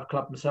Step 5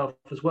 club myself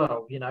as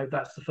well,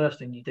 that's the first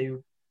thing you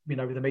do.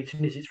 With a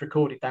meeting is it's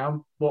recorded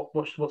down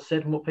what's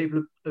said and what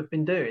people have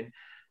been doing.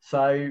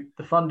 So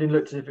the funding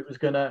looked as if it was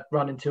going to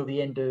run until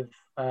the end of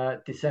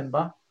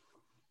December.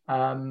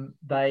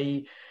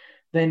 They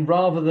then,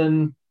 rather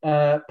than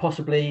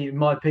possibly, in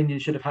my opinion,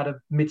 should have had a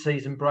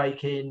mid-season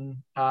break in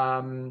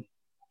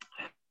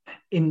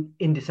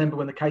December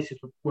when the cases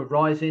were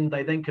rising.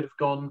 They then could have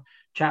gone,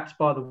 chaps,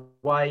 by the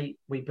way,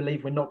 we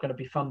believe we're not going to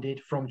be funded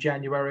from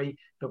January,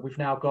 but we've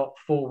now got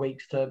 4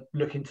 weeks to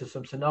look into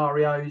some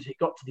scenarios. It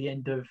got to the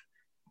end of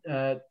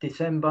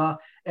December,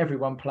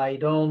 everyone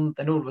played on,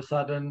 then all of a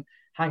sudden,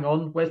 hang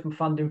on, where's my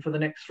funding for the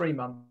next 3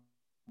 months?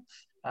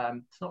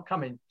 It's not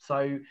coming.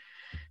 So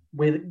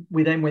we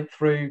then went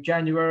through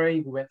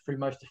January, we went through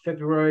most of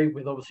February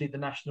with obviously the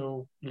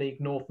National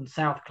League North and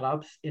South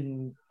clubs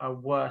in a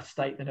worse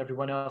state than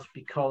everyone else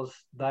because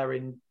they're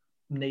in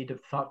need of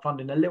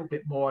funding a little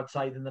bit more, I'd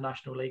say, than the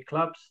National League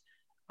clubs.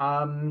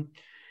 And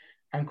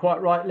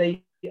quite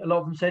rightly, a lot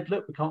of them said,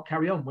 look, we can't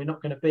carry on. We're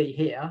not going to be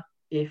here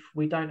if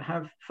we don't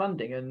have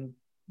funding. And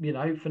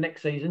for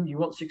next season, you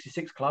want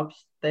 66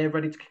 clubs. They're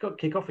ready to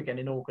kick off again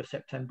in August,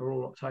 September,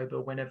 or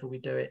October, whenever we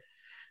do it.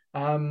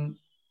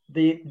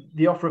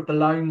 The offer of the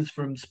loans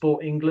from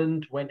Sport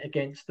England went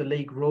against the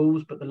league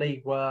rules, but the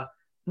league were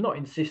not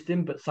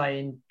insisting, but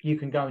saying you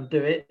can go and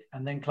do it.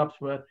 And then clubs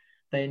were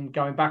then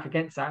going back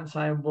against that and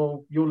saying,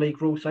 well, your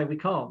league rules say we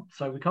can't.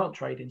 So we can't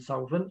trade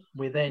insolvent.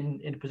 We're then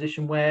in a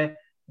position where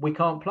we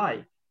can't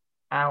play.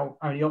 Our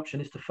only option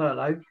is to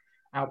furlough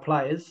our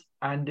players.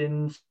 And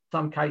in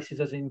some cases,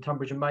 as in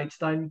Tunbridge and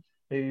Maidstone,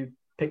 who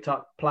picked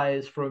up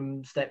players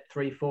from step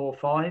 3, 4,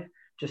 5,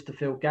 just to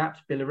fill gaps.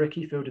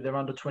 Billericay fielded their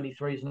under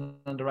 23s and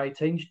under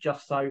 18s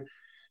just so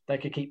they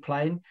could keep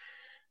playing.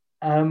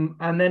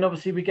 And then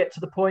obviously we get to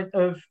the point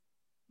of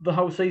the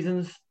whole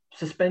season's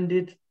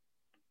suspended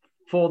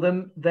for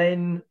them.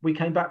 Then we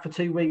came back for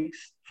 2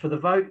 weeks for the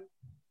vote.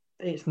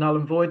 It's null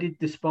and voided,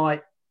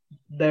 despite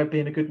there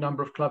being a good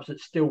number of clubs that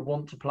still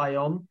want to play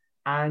on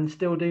and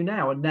still do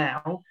now. And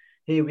now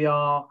here we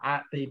are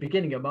at the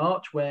beginning of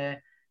March,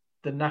 where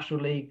the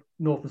National League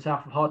North and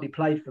South have hardly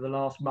played for the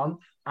last month,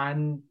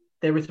 and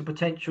there is a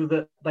potential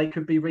that they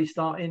could be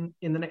restarting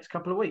in the next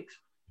couple of weeks.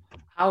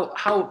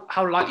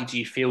 How likely do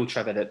you feel,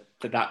 Trevor,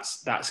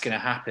 that's going to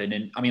happen?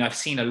 And I mean, I've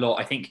seen a lot.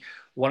 I think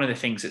one of the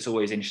things that's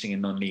always interesting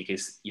in non-league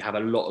is you have a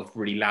lot of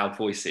really loud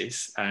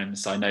voices.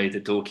 So I know the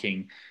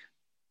Dorking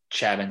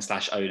chairman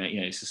 / owner,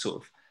 is a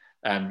sort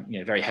of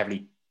very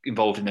heavily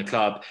involved in the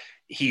club.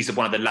 He's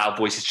one of the loud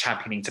voices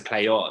championing to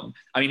play on.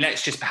 I mean,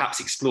 let's just perhaps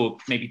explore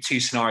maybe two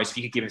scenarios. If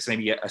you could give us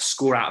maybe a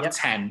score out of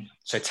 10,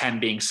 so 10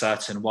 being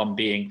certain, 1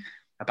 being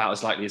about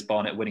as likely as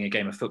Barnet winning a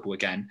game of football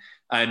again.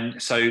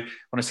 So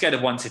on a scale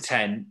of 1 to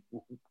 10,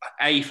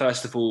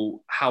 first of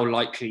all, how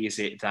likely is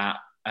it that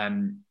a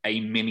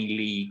mini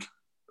league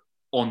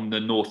on the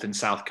North and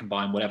South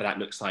combined, whatever that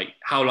looks like,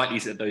 how likely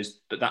is it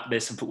that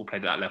there's some football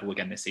played at that level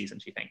again this season,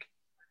 do you think?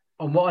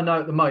 On what I know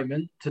at the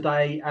moment,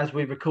 today, as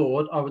we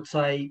record, I would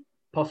say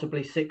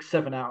possibly 6,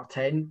 7 out of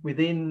 10.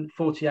 Within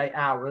 48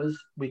 hours,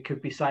 we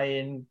could be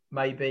saying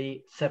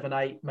maybe 7,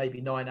 8,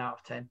 maybe 9 out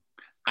of 10.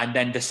 And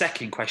then the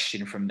second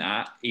question from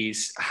that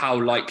is,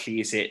 how likely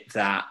is it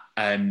that,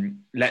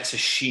 let's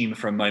assume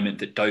for a moment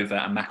that Dover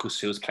and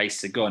Macclesfield's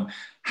places are gone,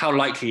 how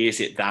likely is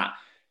it that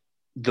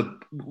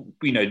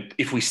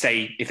if we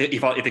stay in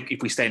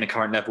the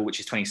current level,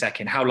 which is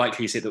 22nd, how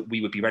likely is it that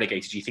we would be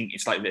relegated? Do you think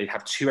it's likely they'd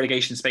have 2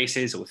 relegation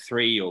spaces or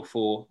 3 or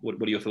 4? What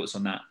are your thoughts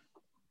on that?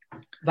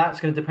 That's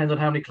going to depend on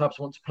how many clubs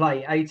want to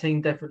play.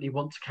 18 definitely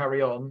want to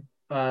carry on.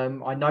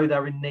 I know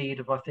they're in need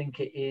of, I think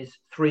it is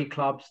 3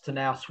 clubs to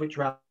now switch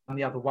around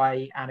the other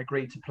way and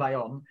agree to play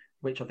on,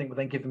 which I think will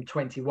then give them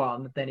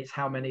 21. Then it's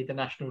how many the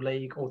National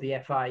League or the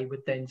FA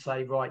would then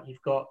say, right,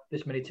 you've got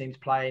this many teams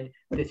playing,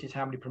 this is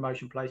how many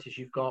promotion places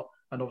you've got,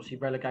 and obviously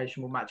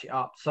relegation will match it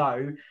up.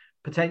 So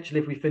potentially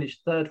if we finish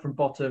 3rd from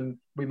bottom,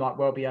 we might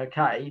well be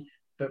okay.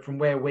 But from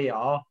where we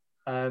are,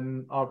 I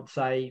would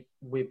say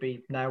we'd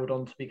be nailed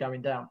on to be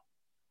going down.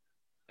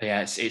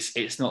 Yeah,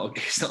 it's not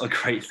a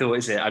great thought,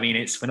 is it? I mean,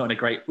 we're not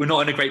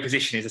in a great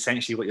position, is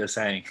essentially what you're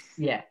saying.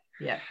 Yeah,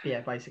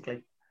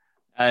 basically.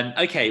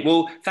 Okay,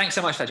 well, thanks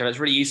so much for that, Joe. That's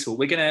really useful.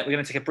 We're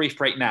gonna take a brief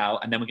break now,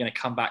 and then we're gonna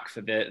come back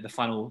for the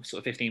final sort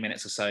of 15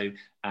 minutes or so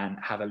and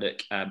have a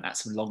look at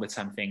some longer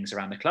term things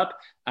around the club.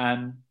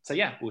 So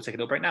yeah, we'll take a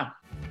little break now.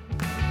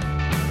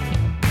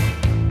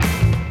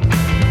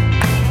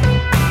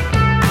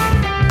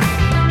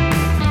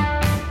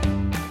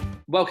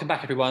 Welcome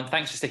back, everyone.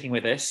 Thanks for sticking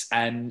with us.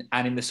 And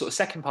in the sort of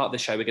second part of the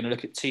show, we're going to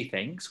look at 2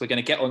 things. We're going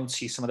to get on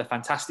to some of the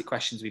fantastic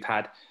questions we've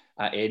had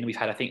We've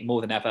had, I think,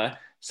 more than ever.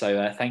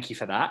 So thank you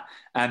for that.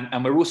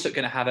 And we're also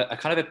going to have a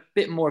kind of a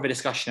bit more of a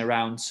discussion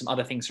around some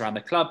other things around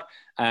the club,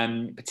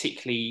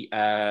 particularly,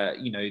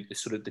 the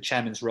sort of the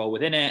chairman's role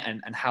within it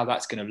and how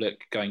that's going to look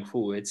going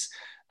forwards.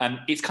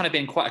 It's kind of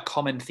been quite a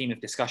common theme of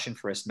discussion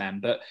for us, Mem,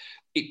 but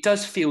it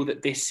does feel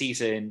that this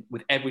season,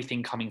 with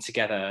everything coming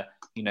together,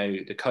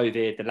 the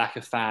COVID, the lack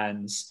of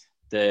fans,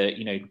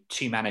 the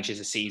 2 managers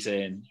a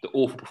season, the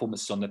awful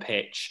performances on the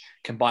pitch,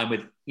 combined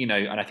with and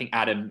I think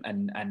Adam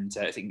and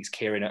I think it's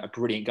Kieran are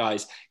brilliant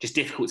guys. Just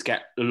difficult to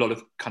get a lot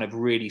of kind of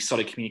really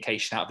solid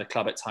communication out of the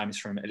club at times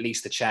from at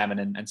least the chairman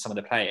and some of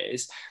the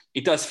players.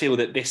 It does feel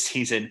that this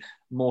season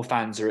more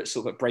fans are at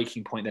sort of a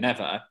breaking point than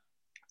ever.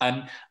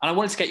 And I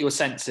wanted to get your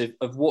sense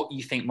of what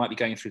you think might be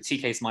going through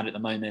TK's mind at the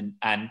moment,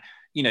 and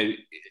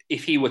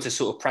if he were to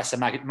sort of press a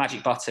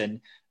magic button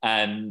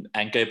and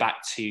go back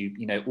to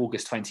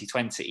August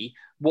 2020,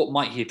 what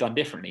might he have done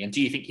differently? And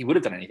do you think he would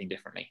have done anything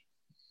differently?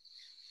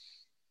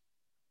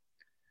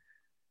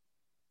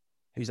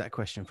 Who's that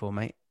question for,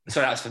 mate?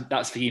 Sorry,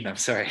 that's for you, man.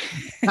 Sorry.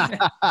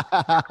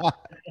 I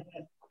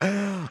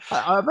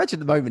imagine at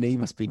the moment he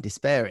must be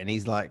despairing.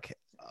 He's like,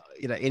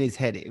 in his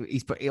head,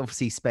 he's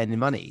obviously spending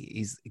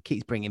money. He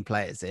keeps bringing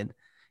players in.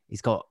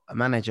 He's got a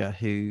manager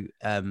who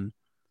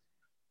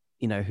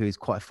is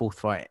quite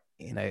forthright,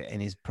 in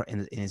his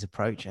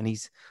approach, and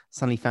he's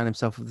suddenly found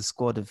himself with a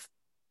squad of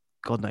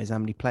God knows how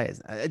many players.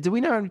 Do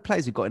we know how many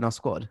players we've got in our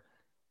squad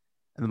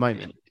at the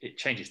moment? It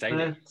changes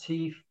daily.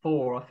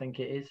 34, I think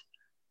it is.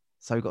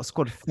 So we've got a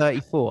squad of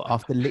 34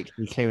 after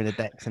literally clearing the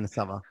decks in the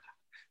summer.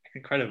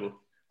 Incredible.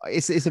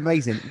 It's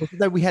amazing.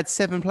 No, we had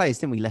 7 players,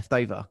 didn't we, left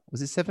over?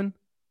 Was it 7?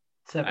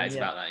 7, it's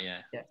about that, yeah.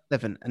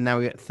 7, and now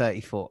we're at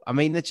 34. I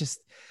mean,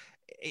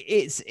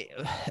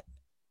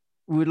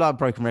 we like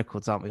broken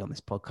records, aren't we, on this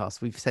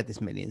podcast? We've said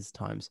this millions of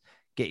times.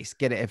 Get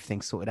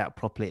everything sorted out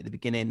properly at the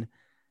beginning,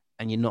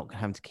 and you're not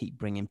having to keep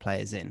bringing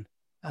players in.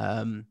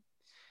 I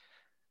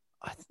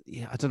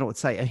don't know what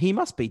to say. He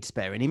must be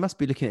despairing. He must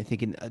be looking at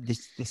thinking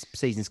this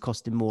season's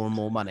costing more and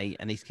more money,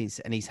 and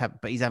he's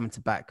having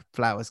to back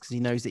Flowers because he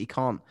knows that he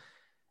can't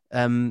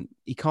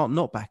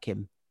not back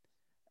him.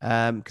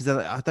 Because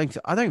I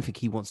don't think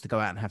he wants to go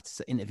out and have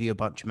to interview a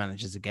bunch of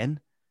managers again.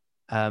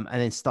 And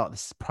then start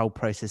this whole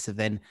process of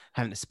then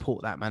having to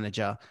support that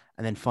manager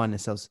and then find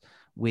themselves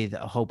with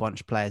a whole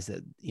bunch of players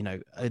that,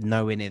 are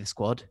nowhere near the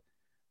squad.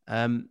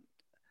 It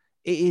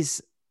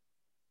is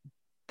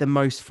the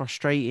most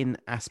frustrating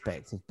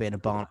aspect of being a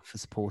Barnet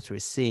supporter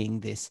is seeing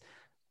this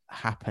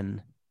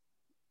happen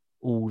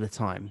all the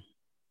time,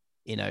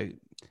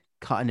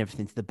 cutting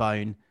everything to the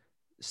bone,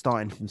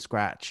 starting from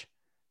scratch,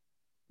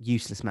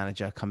 useless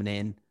manager coming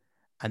in,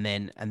 and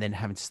then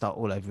having to start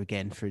all over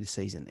again through the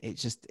season.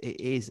 It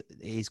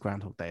is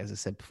Groundhog Day, as I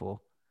said before.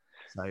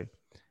 So,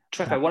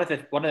 Trevor, one of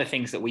the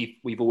things that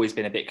we've always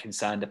been a bit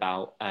concerned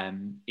about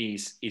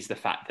is the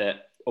fact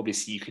that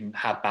obviously you can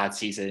have bad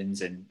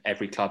seasons, and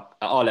every club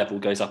at our level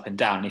goes up and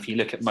down. And if you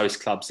look at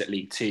most clubs at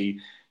League Two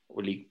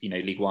or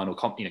League One or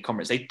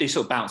Conference, they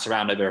sort of bounce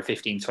around over a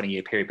 15,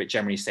 20-year period, but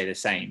generally stay the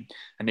same.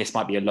 And this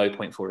might be a low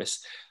point for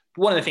us.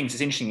 one of the things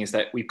that's interesting is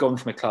that we've gone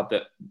from a club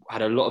that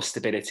had a lot of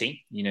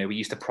stability. You know, we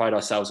used to pride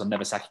ourselves on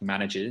never sacking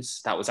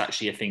managers. That was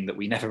actually a thing that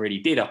we never really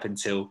did up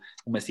until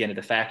almost the end of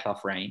the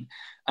Fairclough reign,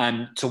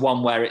 to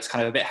one where it's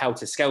kind of a bit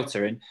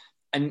helter-skelter.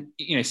 And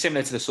you know,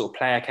 similar to the sort of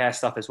player care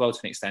stuff as well to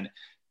an extent.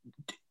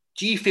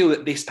 Do you feel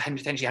that this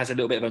potentially has a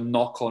little bit of a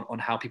knock on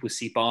how people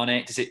see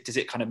Barnet? Does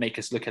it kind of make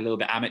us look a little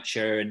bit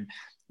amateur and,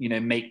 you know,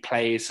 make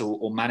players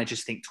or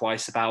managers think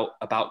twice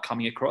about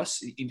coming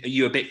across? Are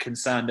you a bit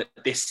concerned that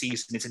this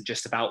season isn't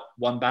just about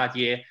one bad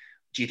year?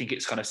 Do you think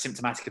it's kind of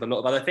symptomatic of a lot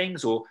of other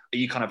things? Or are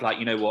you kind of like,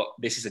 you know what,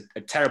 this is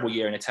a terrible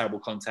year in a terrible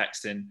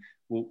context, and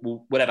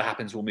we'll whatever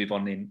happens, we'll move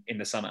on in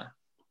the summer?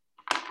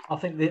 I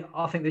think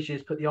this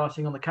year's put the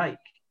icing on the cake.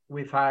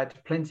 We've had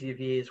plenty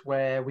of years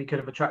where we could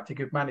have attracted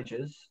good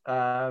managers.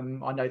 I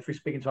know through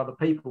speaking to other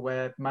people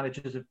where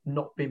managers have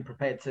not been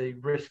prepared to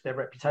risk their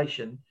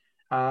reputation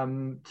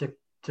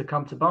to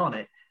come to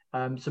Barnet.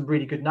 Some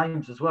really good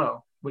names as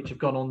well, which have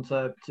gone on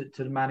to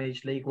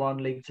manage League One,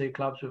 League Two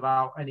clubs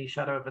without any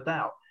shadow of a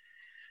doubt.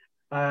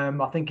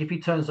 I think if he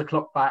turns the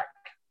clock back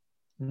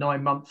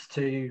 9 months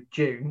to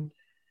June,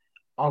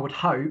 I would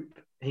hope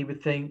he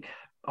would think,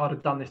 I'd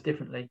have done this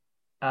differently.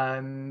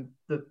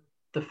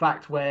 The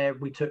fact where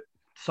we took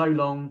so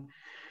long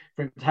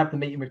for him to have the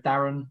meeting with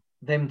Darren,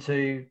 them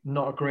to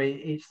not agree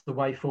it's the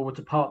way forward,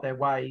 to part their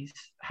ways,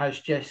 has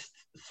just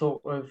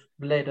sort of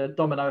led a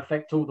domino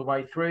effect all the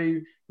way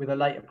through, with a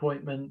late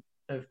appointment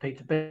of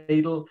Peter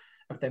Beadle,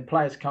 of then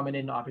players coming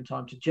in not having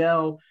time to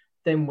gel.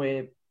 Then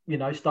we're, you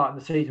know, starting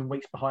the season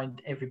weeks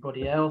behind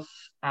everybody else,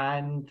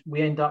 and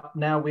we end up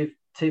now with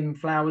Tim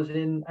Flowers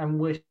in, and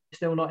we're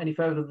still not any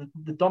further.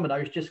 The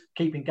dominoes just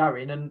keeping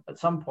going, and at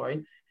some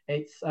point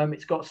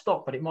it's got to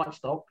stop, but it might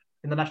stop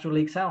in the National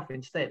League South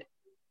instead.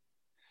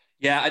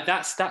 Yeah,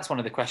 that's one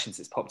of the questions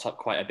that's popped up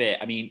quite a bit.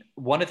 I mean,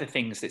 one of the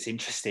things that's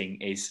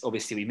interesting is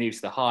obviously we moved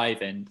to the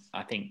Hive, and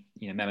I think,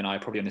 you know, Mem and I are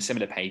probably on a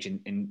similar page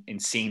in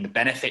seeing the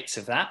benefits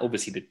of that,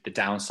 obviously the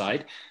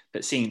downside,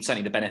 but seeing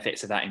certainly the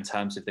benefits of that in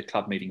terms of the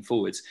club moving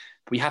forwards.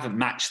 We haven't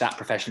matched that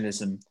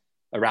professionalism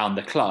around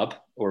the club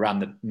or around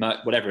the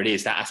whatever it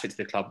is, that aspect of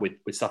the club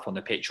with stuff on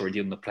the pitch or indeed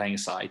on the playing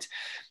side.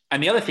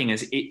 And the other thing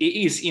is, it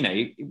is, you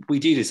know, we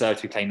do deserve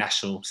to be playing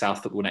National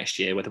South football next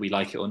year, whether we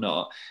like it or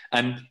not.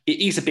 And it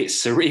is a bit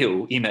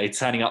surreal, you know,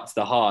 turning up to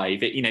the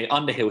Hive. You know,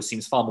 Underhill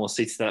seems far more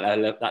suited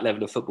to that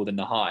level of football than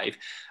the Hive.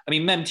 I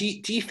mean, Mem, do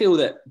you feel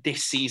that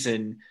this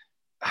season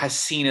has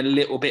seen a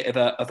little bit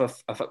of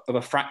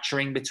a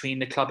fracturing between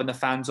the club and the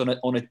fans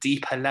on a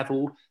deeper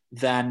level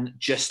than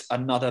just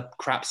another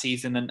crap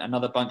season and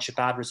another bunch of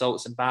bad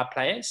results and bad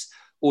players?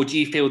 Or do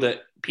you feel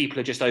that people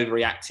are just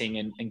overreacting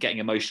and getting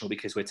emotional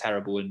because we're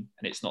terrible and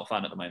it's not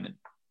fun at the moment?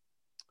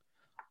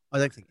 I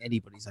don't think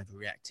anybody's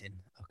overreacting.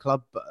 A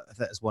club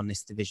that has won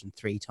this division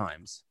 3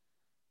 times,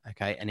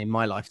 okay, and in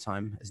my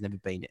lifetime has never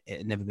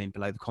been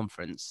below the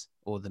conference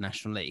or the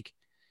National League,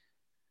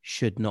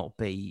 should not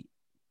be,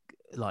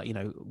 like, you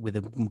know, with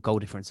a goal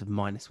difference of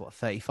minus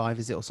 35,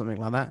 is it, or something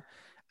like that?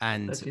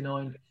 And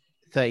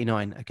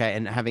 39, okay,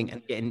 and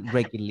getting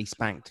regularly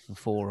spanked for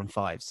 4 and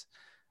 5s.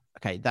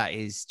 Okay, that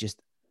is just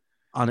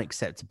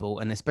unacceptable.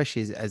 And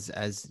especially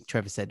as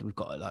Trevor said, we've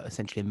got like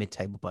essentially a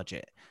mid-table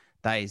budget.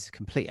 That is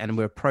complete, and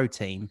we're a pro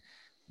team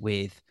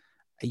with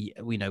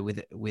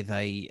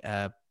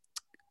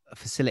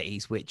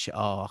facilities which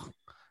are,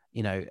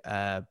 you know,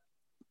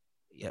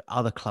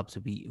 other clubs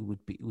would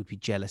be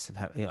jealous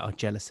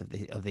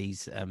of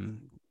these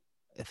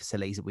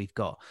facilities that we've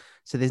got.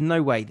 So there's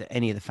no way that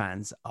any of the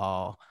fans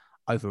are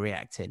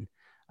overreacting.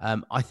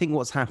 I think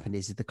what's happened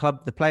is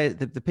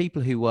the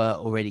people who were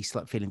already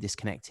feeling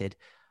disconnected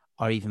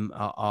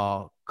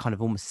are kind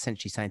of almost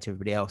essentially saying to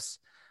everybody else,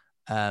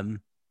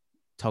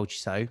 told you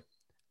so.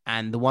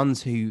 And the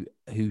ones who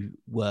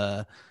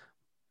were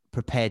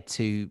prepared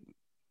to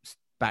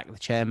back the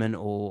chairman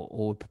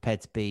or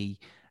prepared to be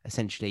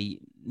essentially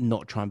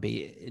not try and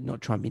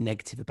be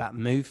negative about the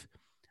move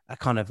are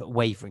kind of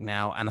wavering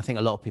now. And I think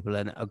a lot of people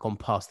have gone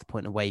past the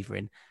point of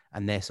wavering,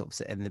 and they're sort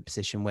of in the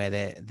position where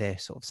they're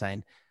sort of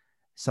saying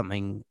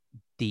something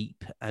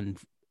deep and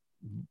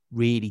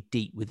really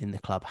deep within the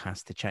club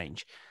has to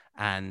change.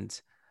 And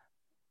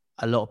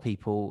a lot of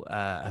people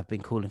have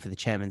been calling for the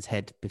chairman's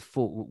head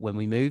before, when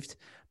we moved,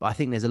 but I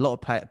think there's a lot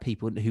of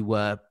people who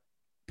were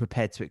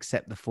prepared to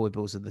accept the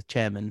foibles of the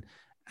chairman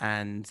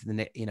and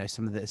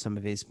some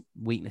of his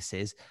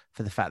weaknesses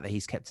for the fact that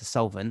he's kept us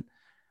solvent,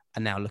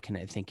 and now looking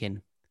at it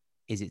thinking,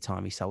 is it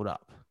time he sold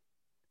up?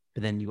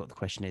 But then you've got the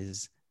question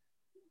is,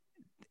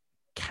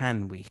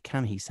 can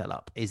he sell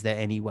up? Is there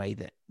any way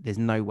that there's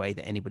no way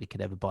that anybody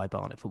could ever buy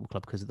Barnet Football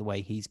Club because of the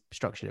way he's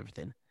structured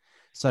everything?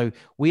 So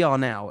we are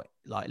now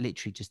like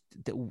literally just,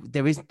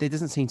 there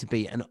doesn't seem to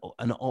be an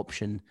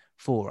option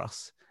for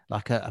us,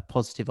 like a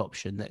positive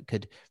option that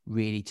could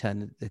really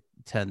turn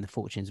the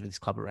fortunes of this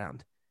club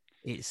around.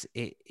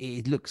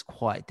 It looks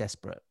quite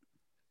desperate.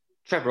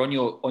 Trevor, on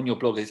your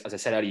blog, as I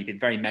said earlier, you've been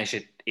very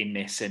measured in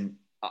this, and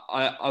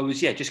I was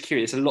just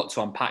curious. There's a lot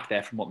to unpack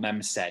there from what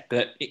Mem said,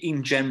 but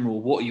in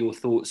general, what are your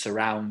thoughts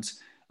around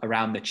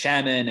the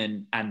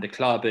chairman and the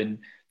club, and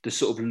the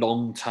sort of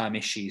long-term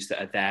issues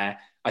that are there.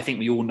 I think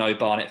we all know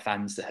Barnet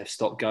fans that have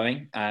stopped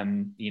going,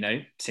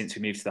 since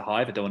we moved to the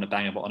Hive. I don't want to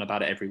bang on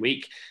about it every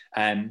week.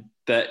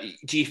 But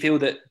do you feel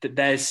that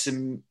there's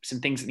some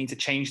things that need to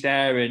change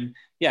there? And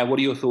yeah, what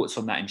are your thoughts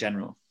on that in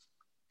general?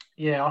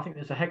 Yeah, I think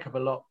there's a heck of a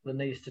lot that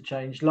needs to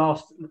change.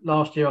 Last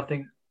year, I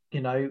think,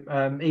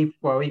 even you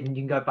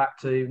can go back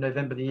to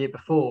November the year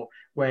before,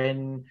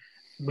 when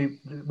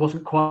it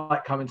wasn't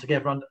quite coming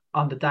together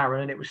under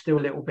Darren, and it was still a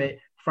little bit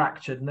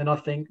fractured. And then I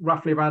think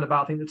roughly around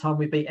about, the time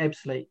we beat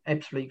Ebbsfleet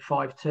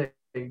 5-2,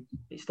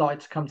 it started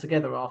to come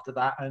together after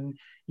that. And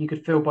you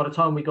could feel by the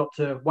time we got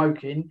to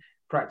Woking,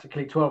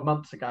 practically 12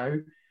 months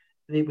ago,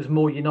 it was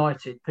more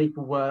united.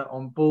 People were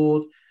on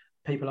board,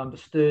 people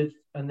understood,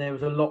 and there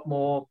was a lot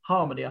more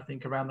harmony, I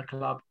think, around the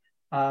club.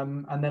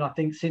 And then I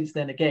think since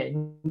then,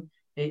 again,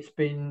 it's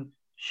been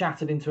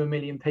shattered into a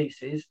million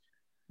pieces.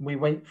 We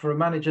went for a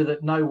manager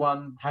that no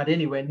one had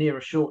anywhere near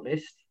a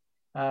shortlist.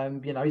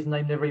 His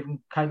name never even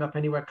came up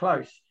anywhere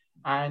close.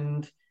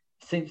 And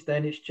since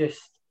then, it's just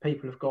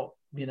people have got,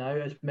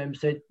 as Mem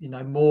said,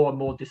 more and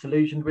more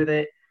disillusioned with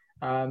it.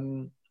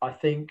 I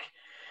think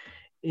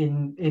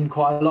in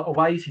quite a lot of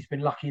ways, he's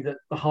been lucky that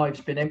the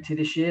Hive's been empty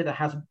this year. There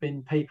hasn't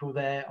been people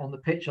there on the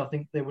pitch. I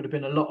think there would have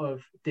been a lot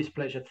of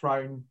displeasure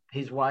thrown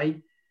his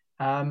way.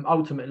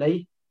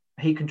 Ultimately,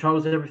 he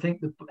controls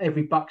everything.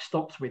 Every buck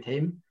stops with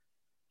him.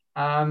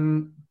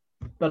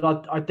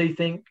 But I do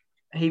think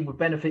he would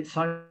benefit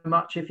so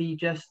much if he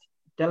just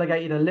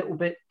delegated a little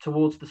bit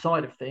towards the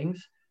side of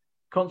things,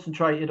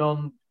 concentrated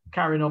on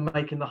carrying on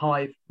making the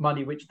Hive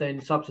money, which then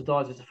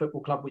subsidises the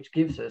football club, which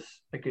gives us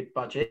a good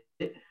budget,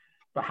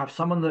 but have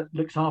someone that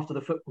looks after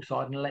the football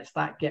side and lets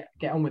that get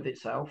on with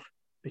itself,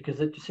 because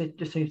it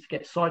just seems to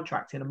get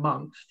sidetracked in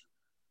amongst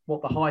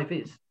what the Hive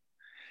is.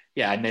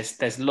 Yeah, and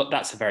there's a lot.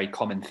 That's a very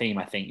common theme.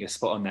 I think you're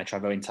spot on there,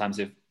 Trevor, in terms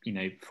of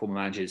former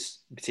managers,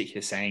 in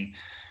particular, saying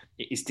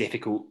it's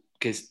difficult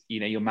because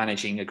you're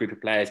managing a group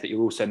of players, but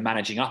you're also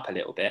managing up a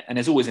little bit, and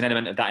there's always an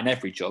element of that in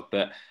every job.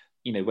 But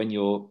when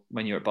you're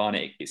at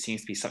Barnet, it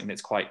seems to be something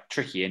that's quite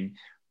tricky. And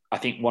I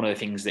think one of the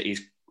things that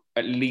is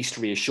at least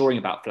reassuring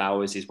about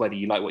Flowers is, whether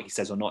you like what he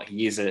says or not,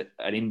 he is an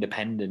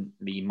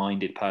independently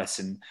minded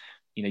person.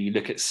 You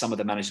look at some of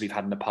the managers we've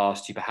had in the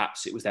past who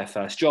perhaps it was their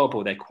first job,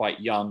 or they're quite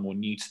young or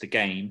new to the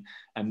game,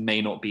 and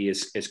may not be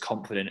as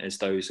confident as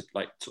those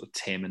like sort of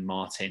Tim and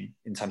Martin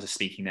in terms of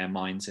speaking their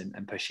minds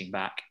and pushing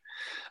back.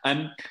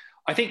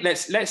 I think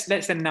let's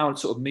then now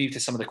sort of move to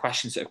some of the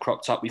questions that have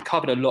cropped up. We've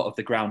covered a lot of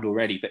the ground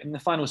already, but in the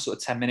final sort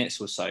of 10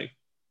 minutes or so,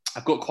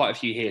 I've got quite a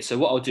few here. So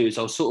what I'll do is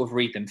I'll sort of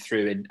read them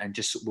through and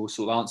just we'll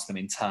sort of answer them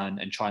in turn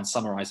and try and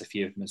summarize a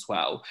few of them as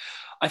well.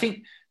 I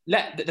think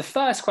the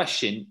first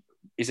question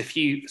is a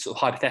few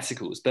sort of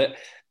hypotheticals, but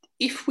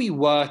if we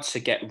were to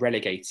get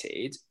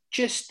relegated,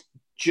 just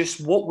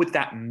what would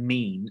that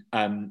mean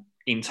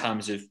in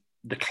terms of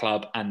the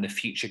club and the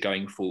future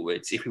going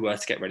forwards if we were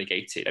to get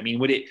relegated? I mean,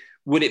 would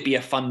it be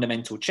a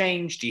fundamental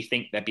change? Do you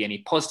think there'd be any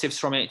positives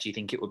from it? Do you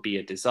think it would be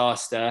a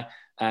disaster?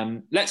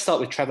 Let's start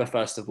with Trevor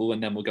first of all,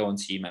 and then we'll go on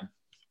to you, Mem.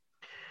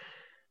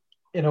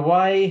 In a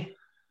way,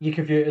 you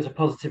could view it as a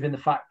positive in the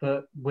fact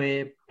that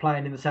we're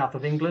playing in the south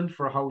of England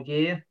for a whole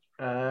year.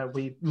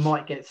 We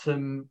might get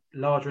some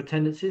larger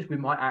attendances. We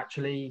might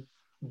actually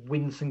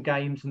win some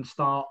games and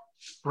start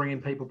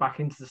bringing people back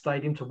into the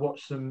stadium to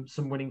watch some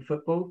winning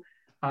football.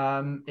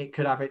 It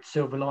could have its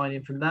silver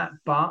lining from that,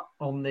 but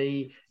on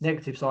the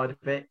negative side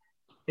of it,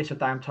 it's a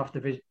damn tough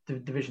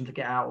division to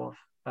get out of.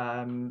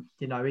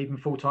 Even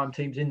full-time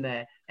teams in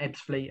there,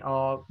 Ebbsfleet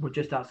were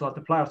just outside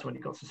the playoffs when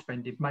it got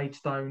suspended.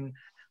 Maidstone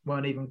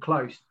weren't even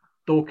close.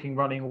 Dorking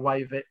running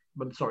away with it.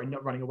 Well, sorry,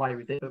 not running away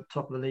with it, but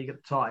top of the league at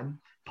the time.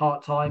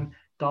 Part-time,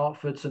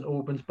 Dartford, St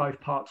Albans, both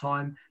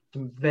part-time.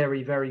 Some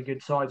very, very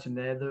good sides in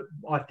there that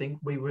I think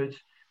we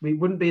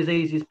wouldn't be as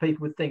easy as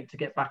people would think to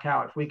get back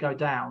out. If we go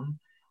down,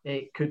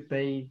 it could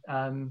be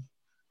 2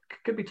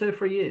 or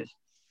 3 years.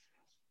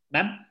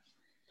 Mem?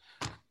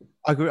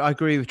 I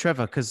agree with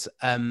Trevor, because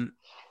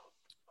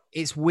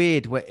it's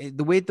weird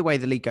the way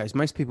the league goes.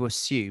 Most people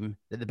assume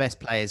that the best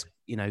players,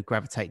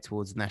 gravitate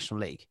towards the National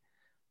League,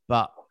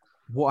 but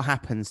what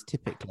happens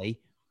typically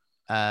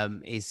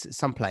is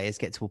some players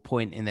get to a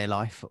point in their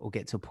life or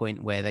get to a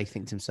point where they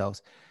think to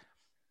themselves,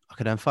 I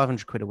could earn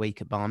 500 quid a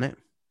week at Barnet,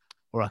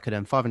 or I could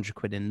earn 500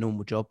 quid in a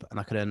normal job, and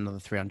I could earn another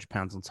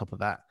 £300 on top of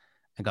that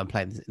and go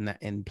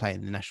and play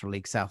in the National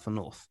League South or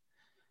North.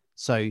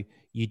 So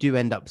you do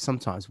end up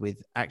sometimes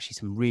with actually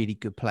some really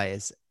good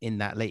players in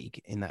that league,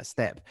 in that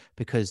step,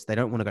 because they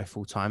don't want to go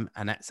full time,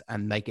 and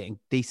they're getting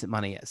decent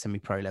money at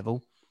semi-pro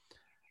level.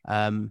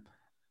 And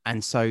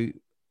so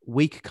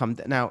we could come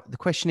now. The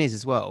question is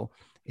as well,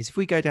 is if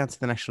we go down to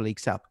the National League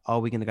South, are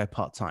we going to go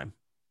part time?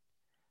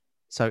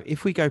 So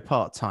if we go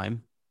part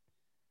time,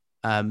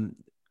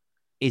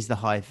 is the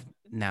Hive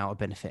now a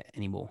benefit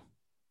anymore?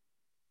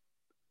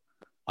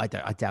 I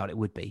doubt it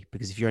would be,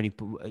 because if you're only,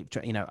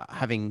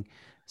 having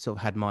sort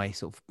of had my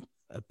sort of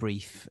a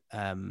brief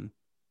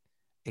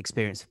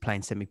experience of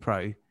playing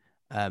semi-pro,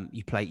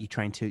 you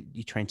train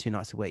 2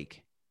 nights a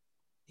week.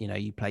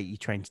 you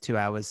train 2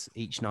 hours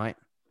each night,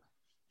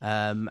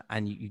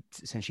 and you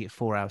essentially get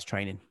 4 hours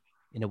training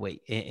in a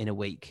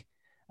week.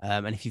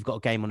 And if you've got a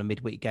game on a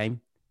midweek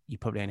game, you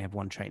probably only have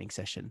one training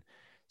session.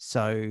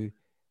 So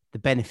the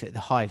benefit, the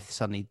Hive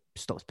suddenly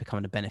stops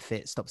becoming a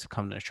benefit, stops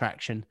becoming an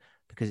attraction,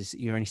 because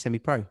you're only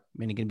semi-pro. You're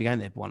only going to be going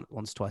there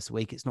once, twice a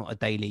week. It's not a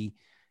daily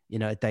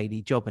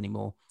job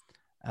anymore.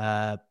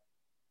 And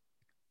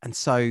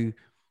so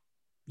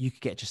you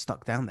could get just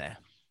stuck down there.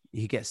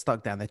 You get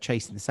stuck down there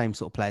chasing the same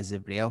sort of players as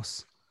everybody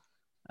else.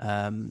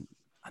 And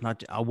I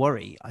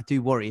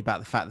do worry about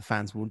the fact the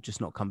fans will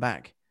just not come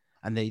back.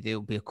 And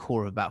there'll be a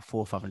core of about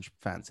 400 or 500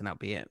 fans, and that'll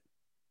be it.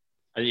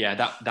 Yeah,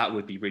 that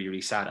would be really,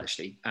 really sad,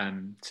 actually,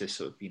 to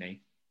sort of,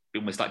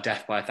 almost like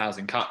death by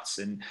 1,000 cuts.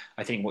 And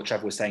I think what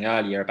Trevor was saying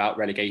earlier about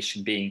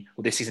relegation being,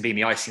 well, this season being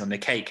the icing on the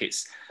cake,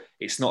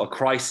 it's not a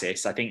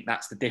crisis. I think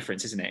that's the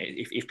difference, isn't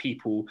it? If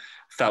people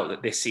felt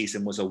that this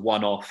season was a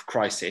one-off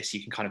crisis,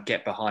 you can kind of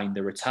get behind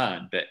the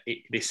return. But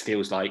this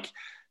feels like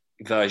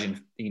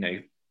version,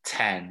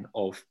 10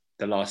 of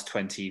the last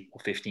 20 or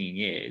 15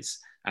 years.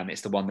 And it's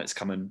the one that's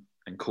come and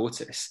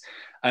caught us.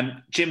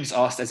 Jim's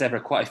asked, as ever,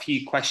 quite a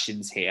few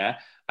questions here.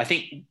 I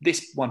think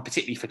this one,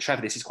 particularly for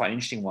Trevor, this is quite an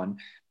interesting one.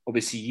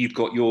 Obviously, you've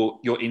got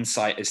your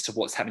insight as to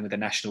what's happening with the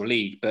National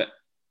League, but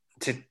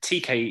to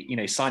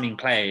TK, signing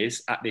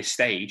players at this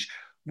stage,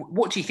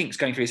 what do you think is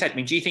going through his head? I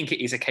mean, do you think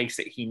it is a case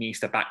that he needs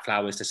to back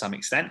Flowers to some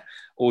extent,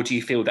 or do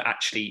you feel that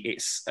actually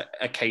it's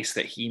a case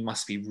that he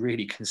must be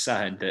really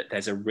concerned that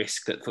there's a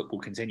risk that football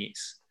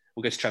continues?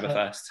 We'll go to Trevor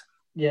first.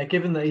 Yeah,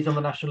 given that he's on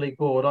the National League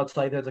board, I'd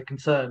say there's a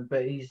concern,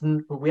 but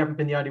we haven't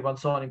been the only one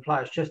signing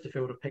players.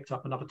 Chesterfield have picked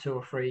up another 2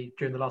 or 3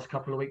 during the last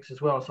couple of weeks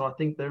as well. So I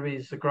think there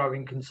is a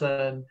growing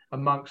concern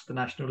amongst the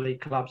National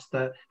League clubs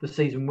that the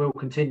season will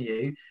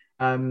continue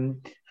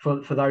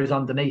for those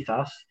underneath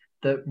us,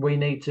 that we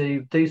need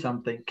to do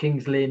something.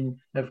 Kings Lynn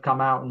have come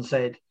out and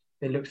said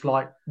it looks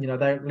like, they're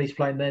at least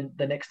playing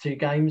their next 2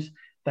 games.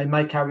 They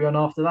may carry on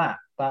after that.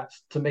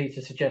 That's, to me,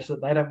 to suggest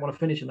that they don't want to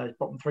finish in those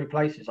bottom 3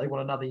 places. They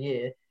want another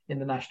year in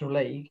the National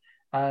League.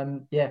 I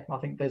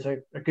think there's a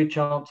good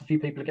chance a few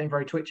people are getting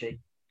very twitchy.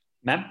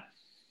 Mem?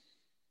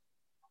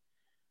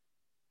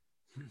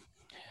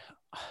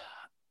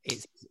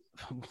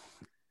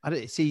 I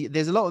don't see.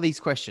 There's a lot of these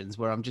questions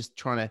where I'm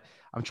trying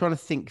to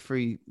think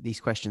through these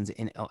questions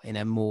in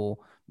a more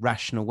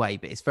rational way,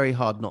 but it's very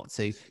hard not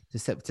to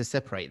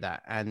separate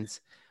that. And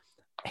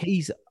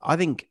I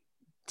think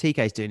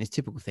TK's doing his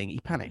typical thing. He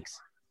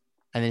panics,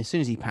 and then as soon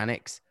as he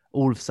panics,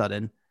 all of a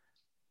sudden,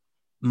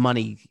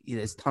 money,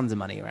 there's tons of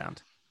money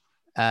around.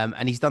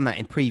 And he's done that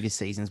in previous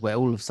seasons where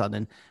all of a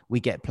sudden we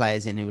get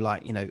players in who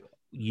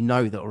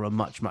that are on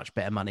much, much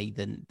better money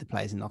than the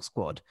players in our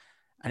squad.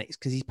 And it's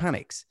because he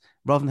panics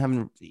rather than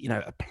having,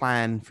 a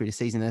plan through the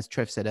season. As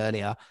Trev said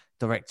earlier,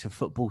 director of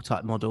football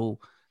type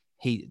model.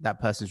 That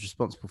person's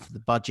responsible for the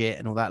budget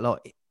and all that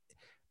lot.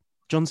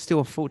 John Steele,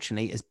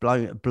 unfortunately, has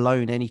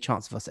blown any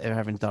chance of us ever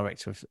having a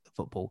director of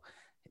football.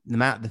 The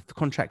amount of the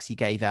contracts he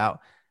gave out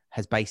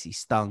has basically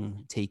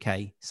stung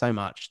TK so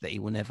much that he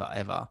will never,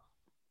 ever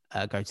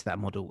go to that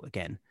model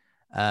again.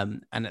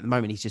 And at the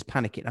moment, he's just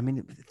panicking. I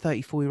mean,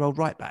 34-year-old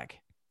right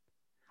back.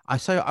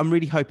 I'm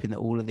really hoping that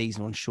all of these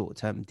are on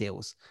short-term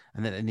deals,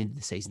 and then at the end of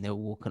the season, they'll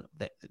walk.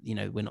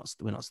 We're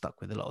not stuck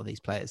with a lot of these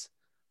players.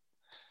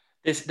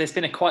 There's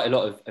been quite a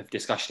lot of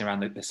discussion around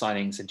the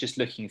signings and just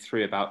looking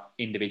through about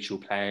individual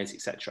players,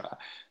 etc.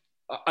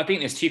 I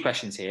think there's 2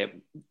 questions here.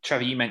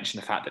 Trevor, you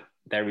mentioned the fact that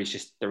there is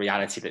just the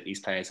reality that these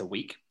players are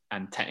weak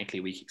and technically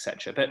weak,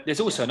 etc. But there's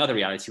also another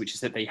reality, which is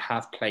that they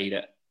have played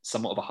at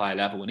somewhat of a higher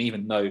level. And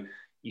even though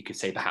you could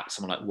say perhaps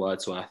someone like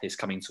Wordsworth is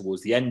coming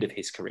towards the end of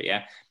his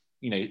career,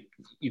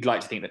 you'd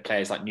like to think that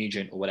players like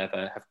Nugent or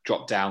whatever have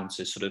dropped down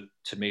to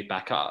move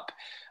back up.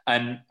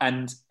 And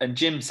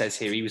Jim says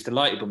here he was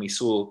delighted when we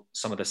saw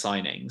some of the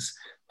signings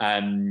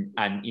and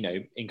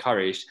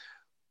encouraged.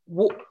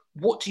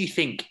 What do you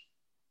think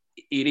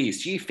it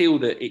is? Do you feel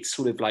that it's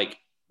sort of like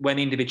when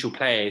individual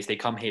players, they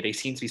come here, they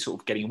seem to be sort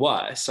of getting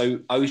worse? So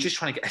I was just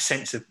trying to get a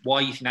sense of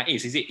why you think that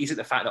is. Is it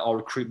the fact that our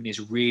recruitment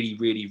is really,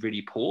 really,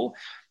 really poor?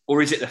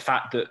 Or is it the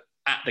fact that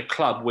at the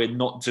club, we're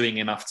not doing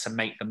enough to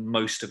make the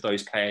most of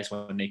those players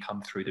when they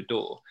come through the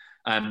door?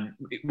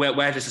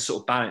 Where does the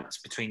sort of balance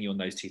between you on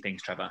those 2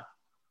 things, Trevor?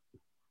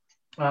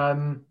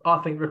 I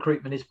think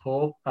recruitment is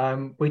poor.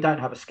 We don't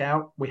have a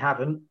scout. We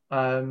haven't.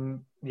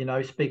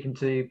 Speaking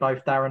to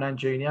both Darren and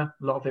Junior,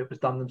 a lot of it was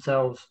done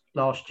themselves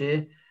last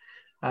year.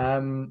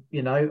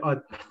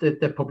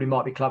 There probably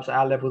might be clubs at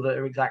our level that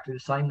are exactly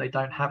the same. They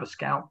don't have a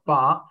scout.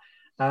 But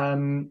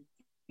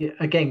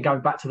again,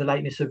 going back to the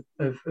lateness of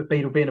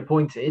Beadle being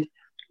appointed,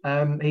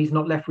 he's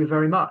not left with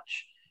very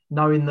much.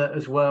 Knowing that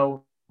as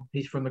well,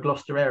 he's from the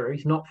Gloucester area.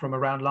 He's not from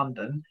around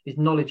London. His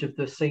knowledge of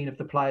the scene of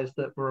the players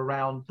that were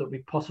around that we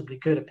possibly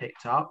could have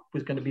picked up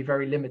was going to be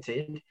very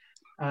limited.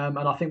 And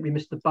I think we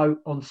missed the boat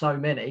on so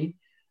many.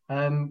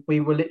 We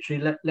were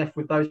literally left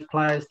with those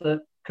players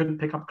that couldn't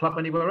pick up a club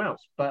anywhere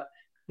else. But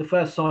the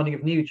first signing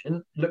of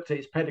Nugent, looked at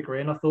his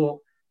pedigree and I thought,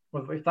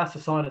 well, if that's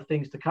a sign of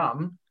things to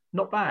come,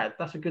 not bad.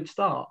 That's a good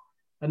start.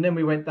 And then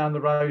we went down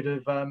the road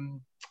of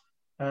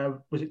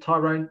was it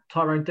Tyrone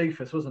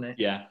Doofus, wasn't it?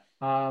 Yeah.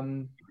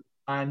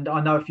 And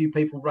I know a few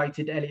people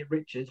rated Elliot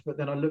Richards, but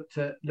then I looked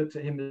at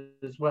him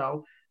as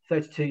well.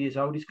 32 years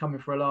old, he's coming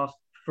for a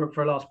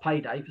last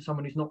payday for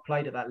someone who's not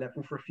played at that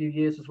level for a few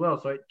years as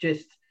well. So it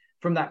just,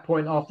 from that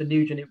point after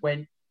Nugent, it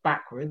went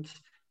backwards,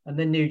 and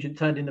then Nugent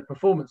turned in the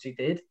performance he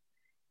did,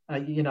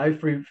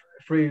 through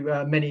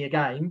many a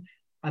game,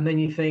 and then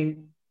you think,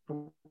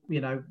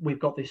 we've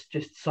got this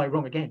just so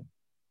wrong again.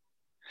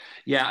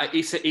 Yeah,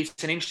 it's an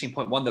interesting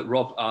point, one that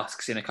Rob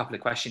asks in a couple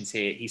of questions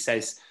here. He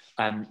says,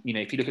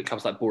 if you look at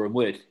clubs like Boreham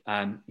Wood,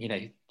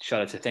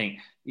 shudder to think,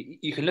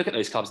 you can look at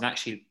those clubs and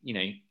actually,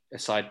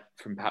 aside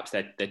from perhaps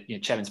their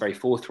chairman's very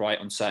forthright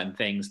on certain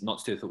things, not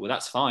to do with football,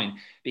 that's fine.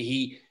 But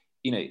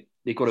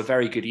they've got a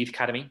very good youth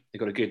academy. They've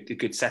got a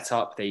good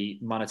setup. They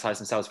monetize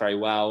themselves very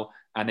well,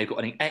 and they've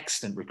got an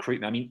excellent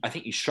recruitment. I mean, I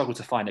think you struggle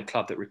to find a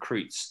club that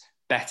recruits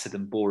better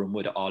than Boreham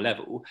Wood at our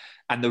level.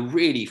 And the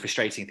really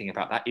frustrating thing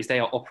about that is they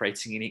are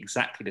operating in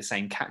exactly the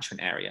same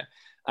catchment area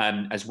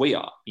as we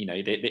are.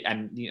 I think I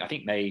don't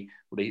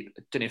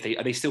know if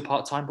are they still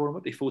part-time, Boreham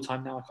Wood? Are they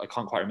full-time now? I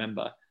can't quite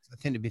remember. I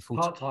think they'd be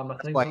full-time. Part-time, I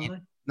think, aren't they?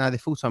 No, they're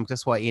full-time because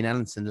that's why Ian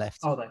Allenson left.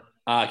 Oh, they.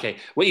 Okay.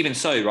 Well, even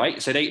so,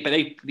 right? So they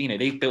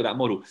built that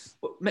model.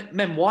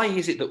 Men, why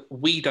is it that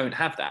we don't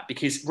have that?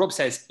 Because Rob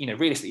says,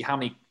 realistically, how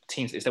many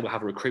teams that will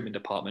have a recruitment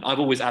department? I've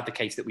always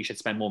advocated that we should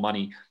spend more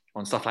money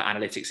on stuff like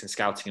analytics and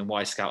scouting and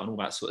Wyscout and all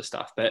that sort of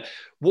stuff. But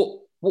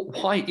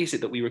why is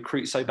it that we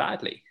recruit so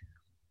badly?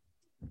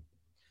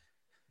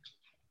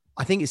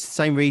 I think it's the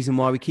same reason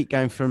why we keep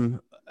going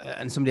from,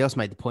 and somebody else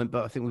made the point,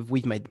 but I think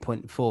we've made the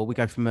point before. We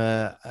go from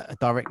a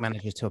direct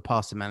manager to a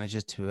passing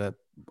manager to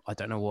I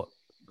don't know what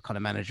kind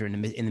of manager in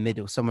the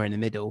middle, somewhere in the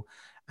middle,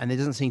 and there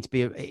doesn't seem to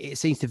be. It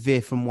seems to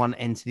veer from one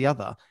end to the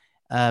other.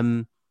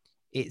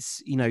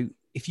 It's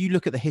if you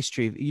look at the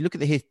history,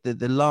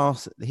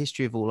 the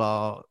history of all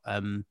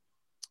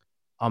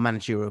our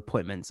managerial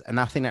appointments, and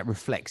I think that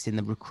reflects in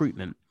the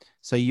recruitment.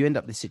 So you end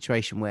up in this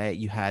situation where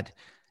you had,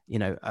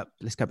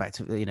 let's go back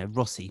to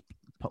Rossi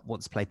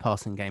wants to play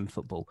passing game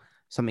football.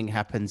 Something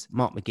happens.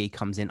 Mark McGee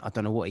comes in. I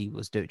don't know what he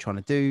was trying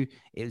to do.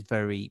 It was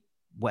very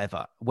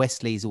whatever.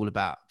 Wesley's all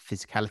about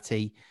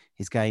physicality,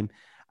 his game.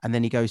 And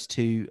then he goes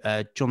to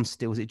John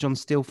Still. Was it John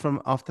Still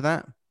from after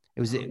that?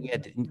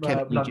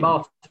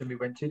 Martin we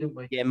went to, didn't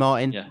we? Yeah,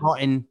 Martin. Yeah.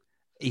 Martin,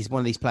 he's one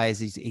of these players.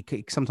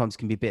 He sometimes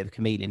can be a bit of a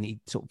chameleon. He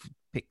sort of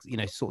picks,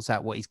 sorts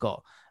out what he's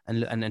got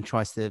and then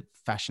tries to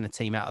fashion a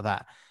team out of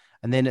that.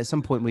 And then at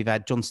some point we've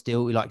had John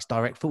Still, who likes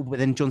direct football, but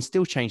then John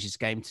Still changed his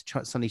game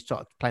to suddenly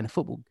start playing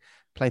football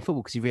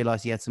because he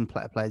realised he had some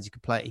players he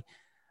could play.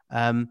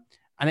 And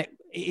there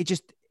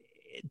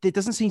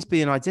doesn't seem to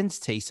be an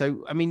identity.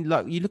 So, I mean,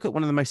 like you look at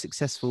one of the most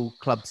successful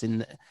clubs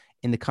in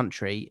the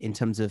country in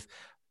terms of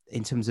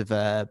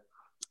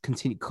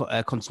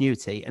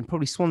continuity, and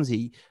probably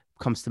Swansea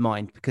comes to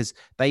mind because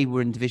they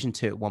were in Division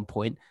 2 at one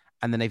point,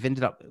 and then they've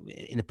ended up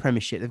in the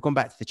Premiership. They've gone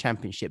back to the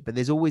Championship, but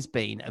there's always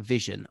been a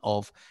vision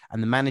of,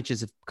 and the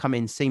managers have come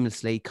in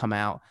seamlessly, come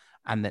out,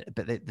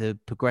 but the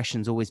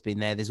progression's always been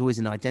there. There's always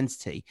an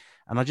identity,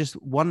 and I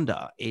just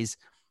wonder is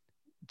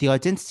the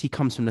identity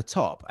comes from the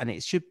top, and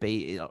it should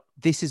be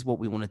this is what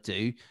we want to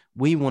do.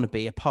 We want to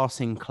be a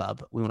passing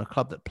club. We want a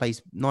club that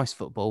plays nice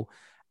football,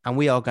 and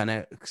we are going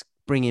to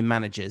bring in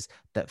managers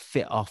that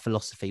fit our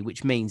philosophy,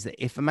 which means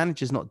that if a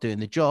manager's not doing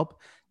the job,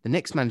 the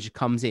next manager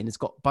comes in, has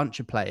got a bunch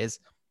of players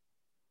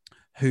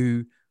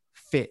who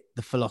fit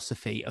the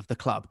philosophy of the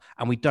club.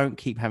 And we don't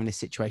keep having this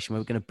situation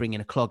where we're going to bring in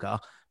a clogger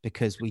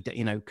because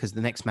because the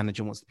next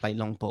manager wants to play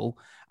long ball.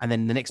 And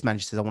then the next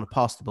manager says, I want to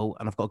pass the ball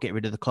and I've got to get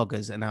rid of the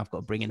cloggers. And now I've got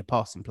to bring in a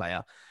passing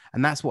player.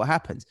 And that's what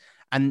happens.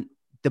 And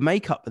the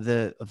makeup of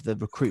the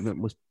recruitment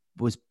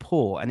was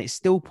poor, and it's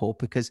still poor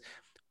because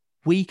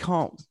we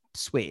can't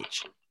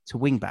switch to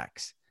wing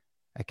backs.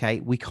 Okay,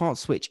 we can't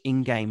switch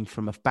in game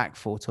from a back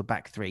four to a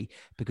back three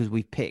because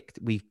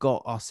we've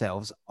got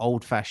ourselves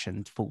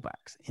old-fashioned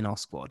fullbacks in our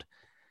squad.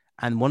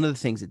 And one of the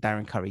things that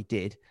Darren Curry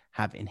did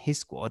have in his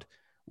squad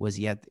was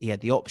he had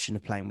the option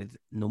of playing with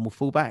normal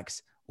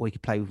fullbacks or he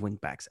could play with wing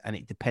backs, and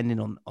it depended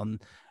on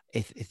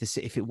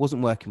if it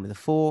wasn't working with a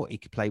four, he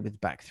could play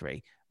with back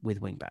three with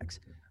wing backs.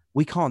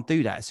 We can't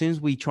do that. As soon as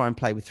we try and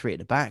play with three at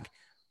the back,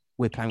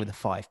 we're playing with a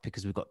five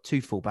because we've got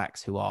two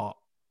fullbacks who are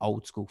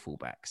old school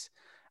fullbacks.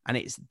 And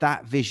it's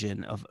that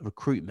vision of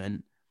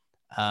recruitment,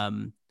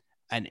 and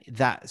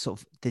that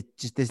sort of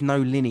there's no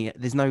linear,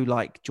 there's no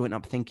like joint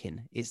up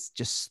thinking. It's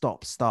just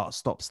stop, start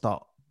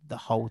the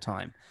whole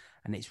time,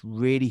 and it's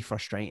really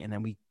frustrating. And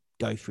then we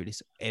go through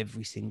this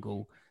every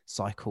single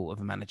cycle of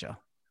a manager.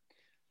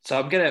 So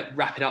I'm going to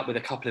wrap it up with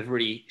a couple of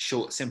really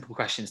short, simple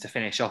questions to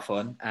finish off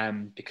on,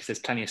 because there's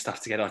plenty of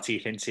stuff to get our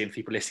teeth into and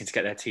people listening to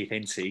get their teeth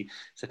into.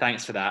 So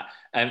thanks for that.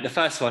 The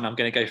first one, I'm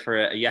going to go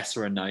for a yes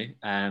or a no.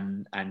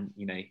 And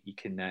you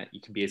can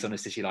be as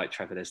honest as you like,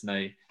 Trevor. There's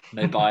no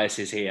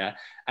biases here.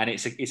 And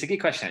it's a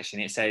good question,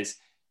 actually. And it says,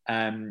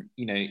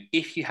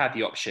 if you had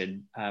the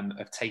option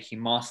of taking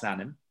Martin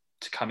Allen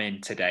to come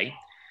in today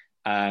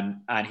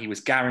and he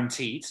was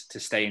guaranteed to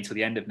stay until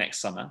the end of next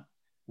summer,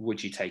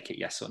 would you take it,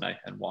 yes or no,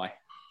 and why?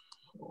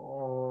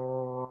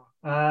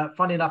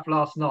 Funny enough,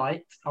 last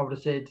night I would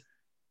have said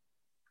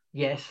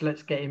yes,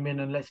 let's get him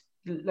in and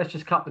let's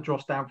just cut the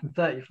dross down from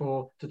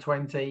 34 to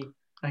 20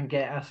 and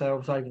get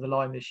ourselves over the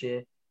line this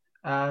year.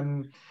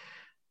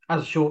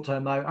 As a short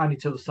term though, only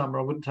till the summer.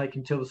 I wouldn't take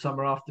him till the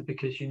summer after,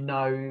 because you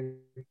know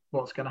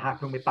what's going to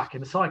happen. We're back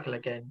in the cycle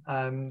again.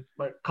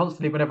 But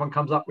constantly when everyone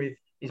comes up with,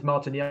 is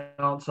Martin the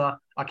answer,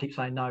 I keep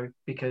saying no,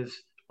 because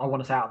I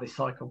want us out of this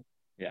cycle.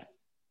 Yeah.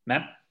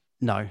 Mem?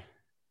 No.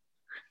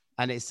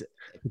 And it's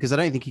because I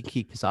don't think he can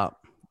keep us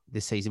up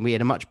this season. We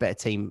had a much better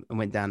team and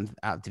went down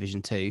out of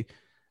Division 2.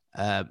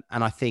 And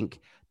I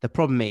think the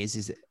problem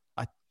is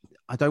I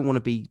don't want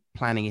to be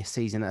planning a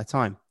season at a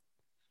time.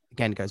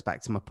 Again, it goes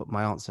back to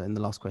my answer in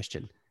the last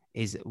question,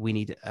 is we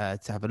need to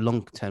have a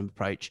long-term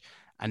approach,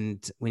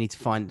 and we need to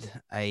find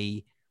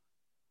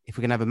if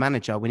we're going to have a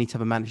manager, we need to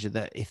have a manager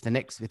that if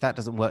that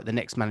doesn't work, the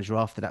next manager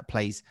after that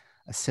plays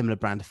a similar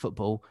brand of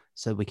football,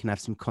 so we can have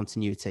some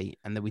continuity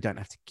and that we don't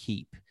have to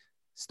keep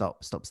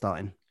stop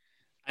starting.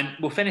 And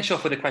we'll finish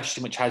off with a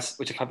question which have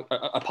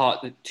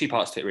two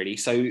parts to it, really.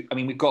 So, I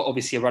mean, we've got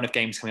obviously a run of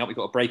games coming up. We've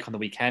got a break on the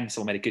weekend.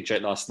 Someone made a good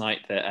joke last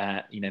night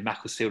that,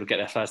 Macclesfield will get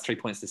their first 3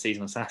 points of the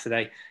season on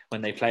Saturday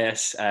when they play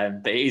us.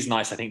 But it is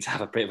nice, I think, to have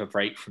a bit of a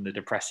break from the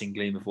depressing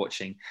gloom of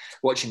watching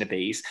the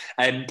Bees.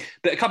 But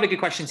a couple of good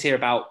questions here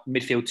about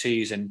midfield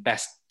twos and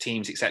best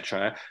teams,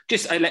 etc.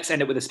 Just let's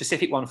end up with a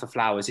specific one for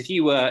Flowers. If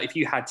you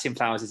had Tim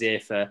Flowers' ear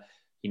for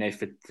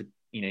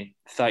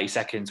 30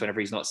 seconds whenever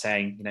he's not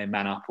saying,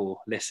 man up or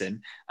listen.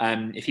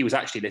 If he was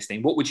actually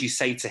listening, what would you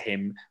say to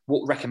him?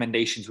 What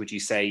recommendations would you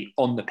say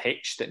on the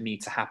pitch that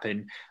need to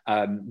happen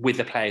with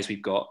the players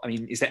we've got? I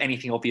mean, is there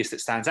anything obvious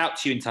that stands out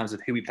to you in terms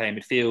of who we play in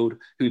midfield,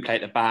 who we play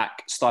at the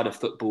back, style of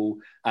football?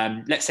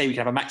 Let's say we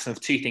can have a maximum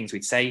of 2 things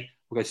we'd say.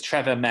 We'll go to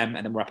Trevor, Mem,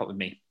 and then we'll wrap up with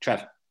me.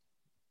 Trev.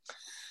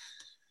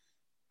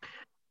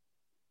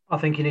 I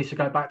think he needs to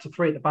go back to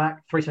 3 at the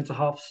back, 3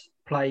 centre-halves,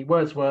 play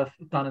Wordsworth,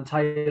 Dunn and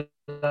Taylor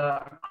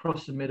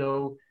across the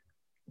middle.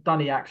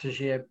 Dunny acts as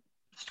your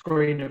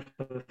screener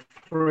for the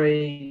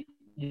 3,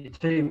 your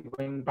 2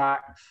 wing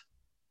backs.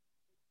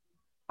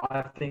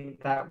 I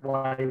think that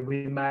way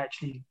we may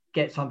actually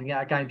get something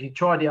out of games. He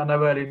tried it, I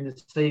know, earlier in the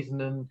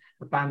season and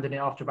abandoned it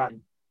after about.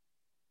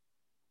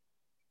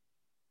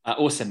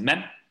 Awesome.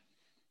 Mem?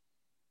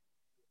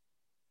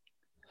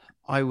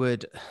 I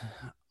want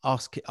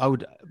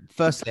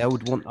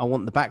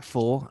the back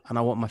 4, and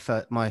I want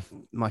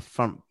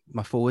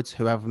my forwards,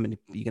 whoever many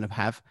you're going to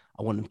have,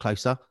 I want them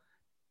closer.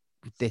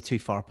 They're too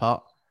far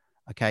apart.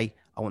 Okay.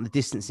 I want the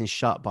distancing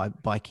shut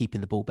by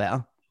keeping the ball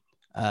better.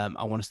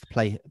 I want us to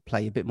play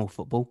a bit more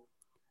football.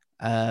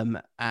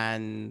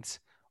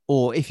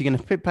 Or if you're going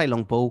to play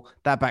long ball,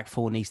 that back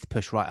 4 needs to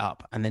push right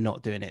up, and they're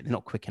not doing it. They're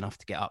not quick enough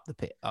to get up the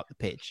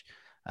pitch.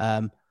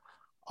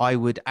 I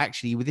would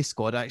actually, with this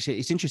squad,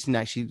 it's interesting.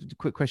 Actually,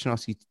 quick question to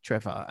ask you,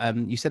 Trevor.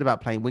 You said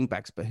about playing wing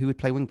backs, but who would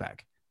play wing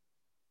back?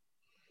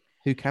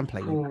 Who can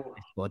play wing back in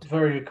this squad?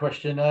 Very good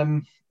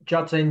question.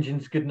 Judd's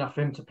engine's good enough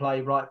for him to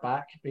play right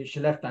back, but it's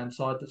your left-hand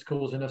side that's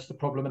causing us the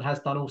problem and has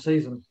done all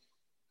season.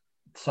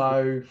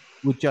 So,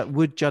 would Judd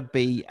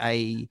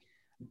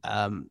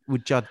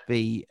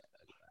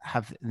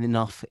have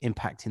enough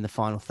impact in the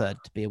final third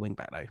to be a wing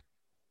back though?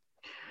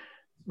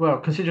 Well,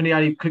 considering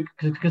he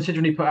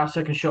put our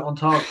second shot on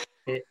target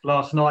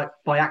last night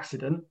by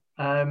accident,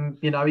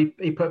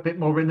 he put a bit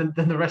more in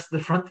than the rest of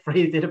the front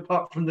 3 did,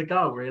 apart from the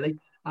goal, really.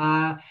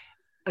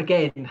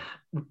 Again,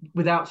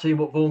 without seeing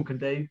what Vaughan can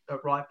do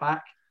at right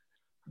back,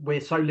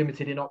 we're so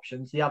limited in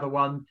options. The other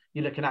one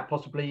you're looking at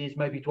possibly is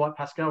maybe Dwight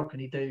Pascal. Can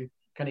he do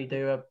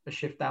a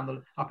shift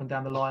up and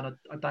down the line?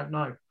 I don't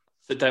know.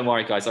 So don't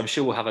worry, guys. I'm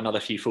sure we'll have another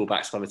few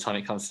fullbacks by the time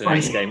it comes to the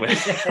next game.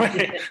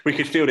 We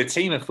could field a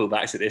team of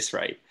fullbacks at this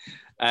rate.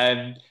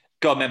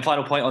 Go on, then.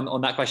 Final point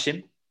on that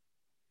question.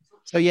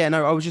 So yeah,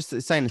 no, I was just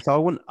saying.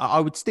 So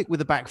I would stick with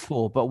the back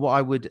 4, but what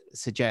I would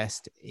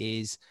suggest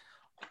is,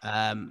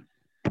 I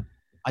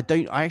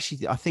think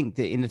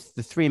that in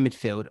the 3 in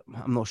midfield,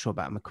 I'm not sure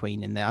about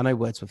McQueen in there. I know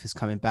Wordsworth is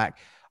coming back.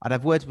 I'd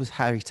have Wordsworth,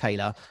 Harry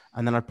Taylor,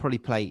 and then I'd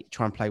probably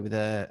try and play with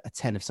a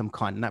 10 of some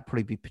kind, and that'd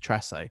probably be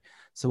Petrasso.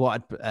 So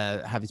what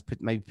I'd have is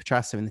maybe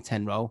Petrasso in the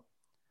 10 role,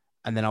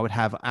 and then I would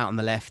have out on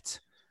the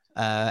left,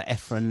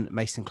 Efren,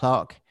 Mason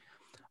Clark.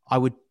 I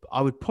would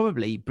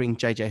probably bring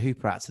JJ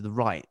Hooper out to the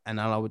right,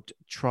 and I would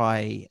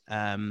try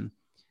that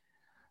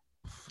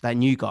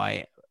new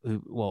guy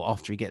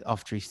after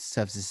he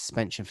serves a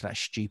suspension for that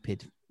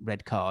stupid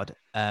red card,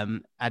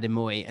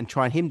 Ademoye, and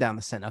try him down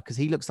the centre, because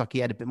he looks like he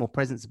had a bit more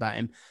presence about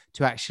him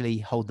to actually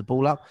hold the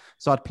ball up.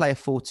 So I'd play a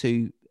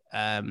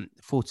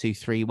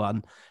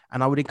 4-2-3-1,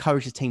 and I would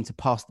encourage the team to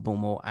pass the ball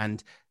more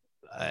and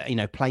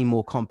play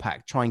more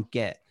compact, try and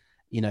get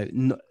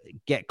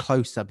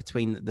closer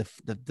between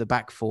the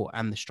back 4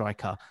 and the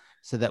striker,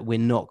 so that we're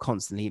not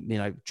constantly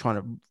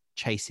trying to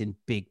chase in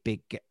big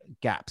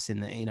gaps in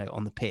the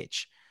on the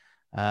pitch.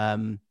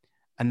 And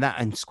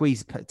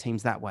squeeze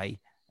teams that way.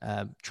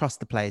 Trust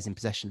the players in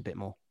possession a bit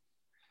more.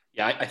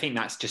 Yeah, I think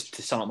that's, just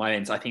to sum up my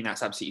ends, I think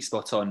that's absolutely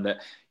spot on,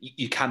 that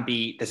you can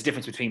be, there's a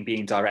difference between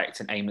being direct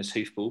and aimless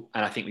hoofball.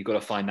 And I think we've got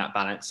to find that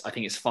balance. I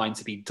think it's fine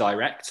to be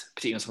direct,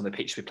 particularly on some of the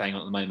pitches we're playing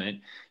on at the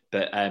moment.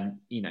 But,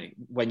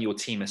 when your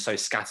team is so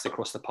scattered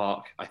across the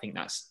park, I think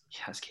that's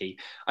key.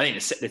 I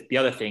think the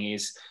other thing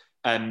is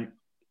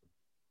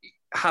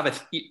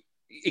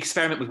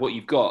experiment with what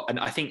you've got. And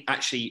I think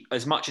actually,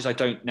 as much as I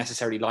don't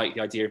necessarily like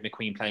the idea of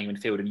McQueen playing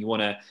midfield, and you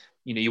want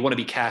to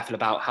be careful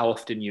about how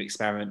often you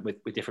experiment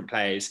with different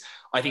players,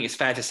 I think it's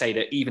fair to say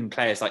that even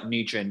players like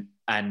Nugent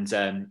and,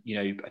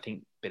 I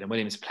think Ben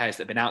Williams, players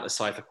that have been out the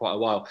side for quite a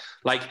while,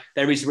 like,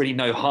 there is really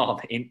no harm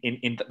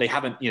in that they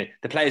haven't,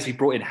 the players we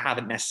brought in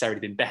haven't necessarily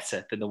been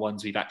better than the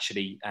ones we've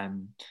actually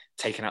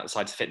taken out the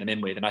side to fit them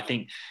in with. And I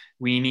think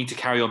we need to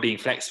carry on being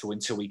flexible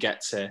until we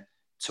get to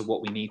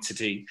what we need to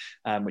do,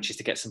 which is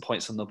to get some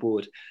points on the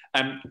board.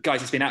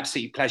 Guys, it's been an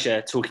absolute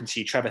pleasure talking to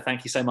you. Trevor,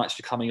 thank you so much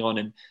for coming on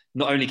and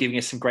not only giving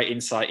us some great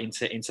insight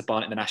into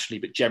Barnet internationally,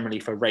 but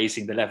generally for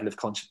raising the level of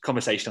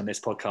conversation on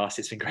this podcast.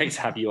 It's been great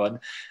to have you on.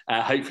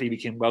 Hopefully we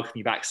can welcome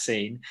you back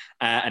soon.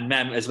 And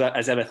Mem, as well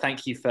as ever,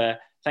 thank you for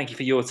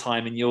your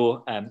time and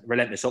your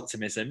relentless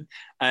optimism.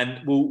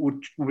 And we'll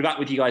be back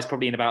with you guys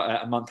probably in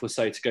about a month or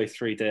so to go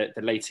through the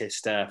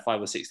latest 5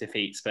 or 6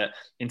 defeats. But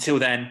until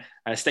then,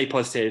 stay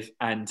positive,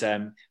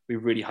 and we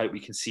really hope we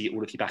can see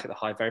all of you back at the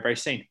Hive very, very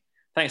soon.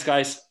 Thanks,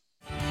 guys.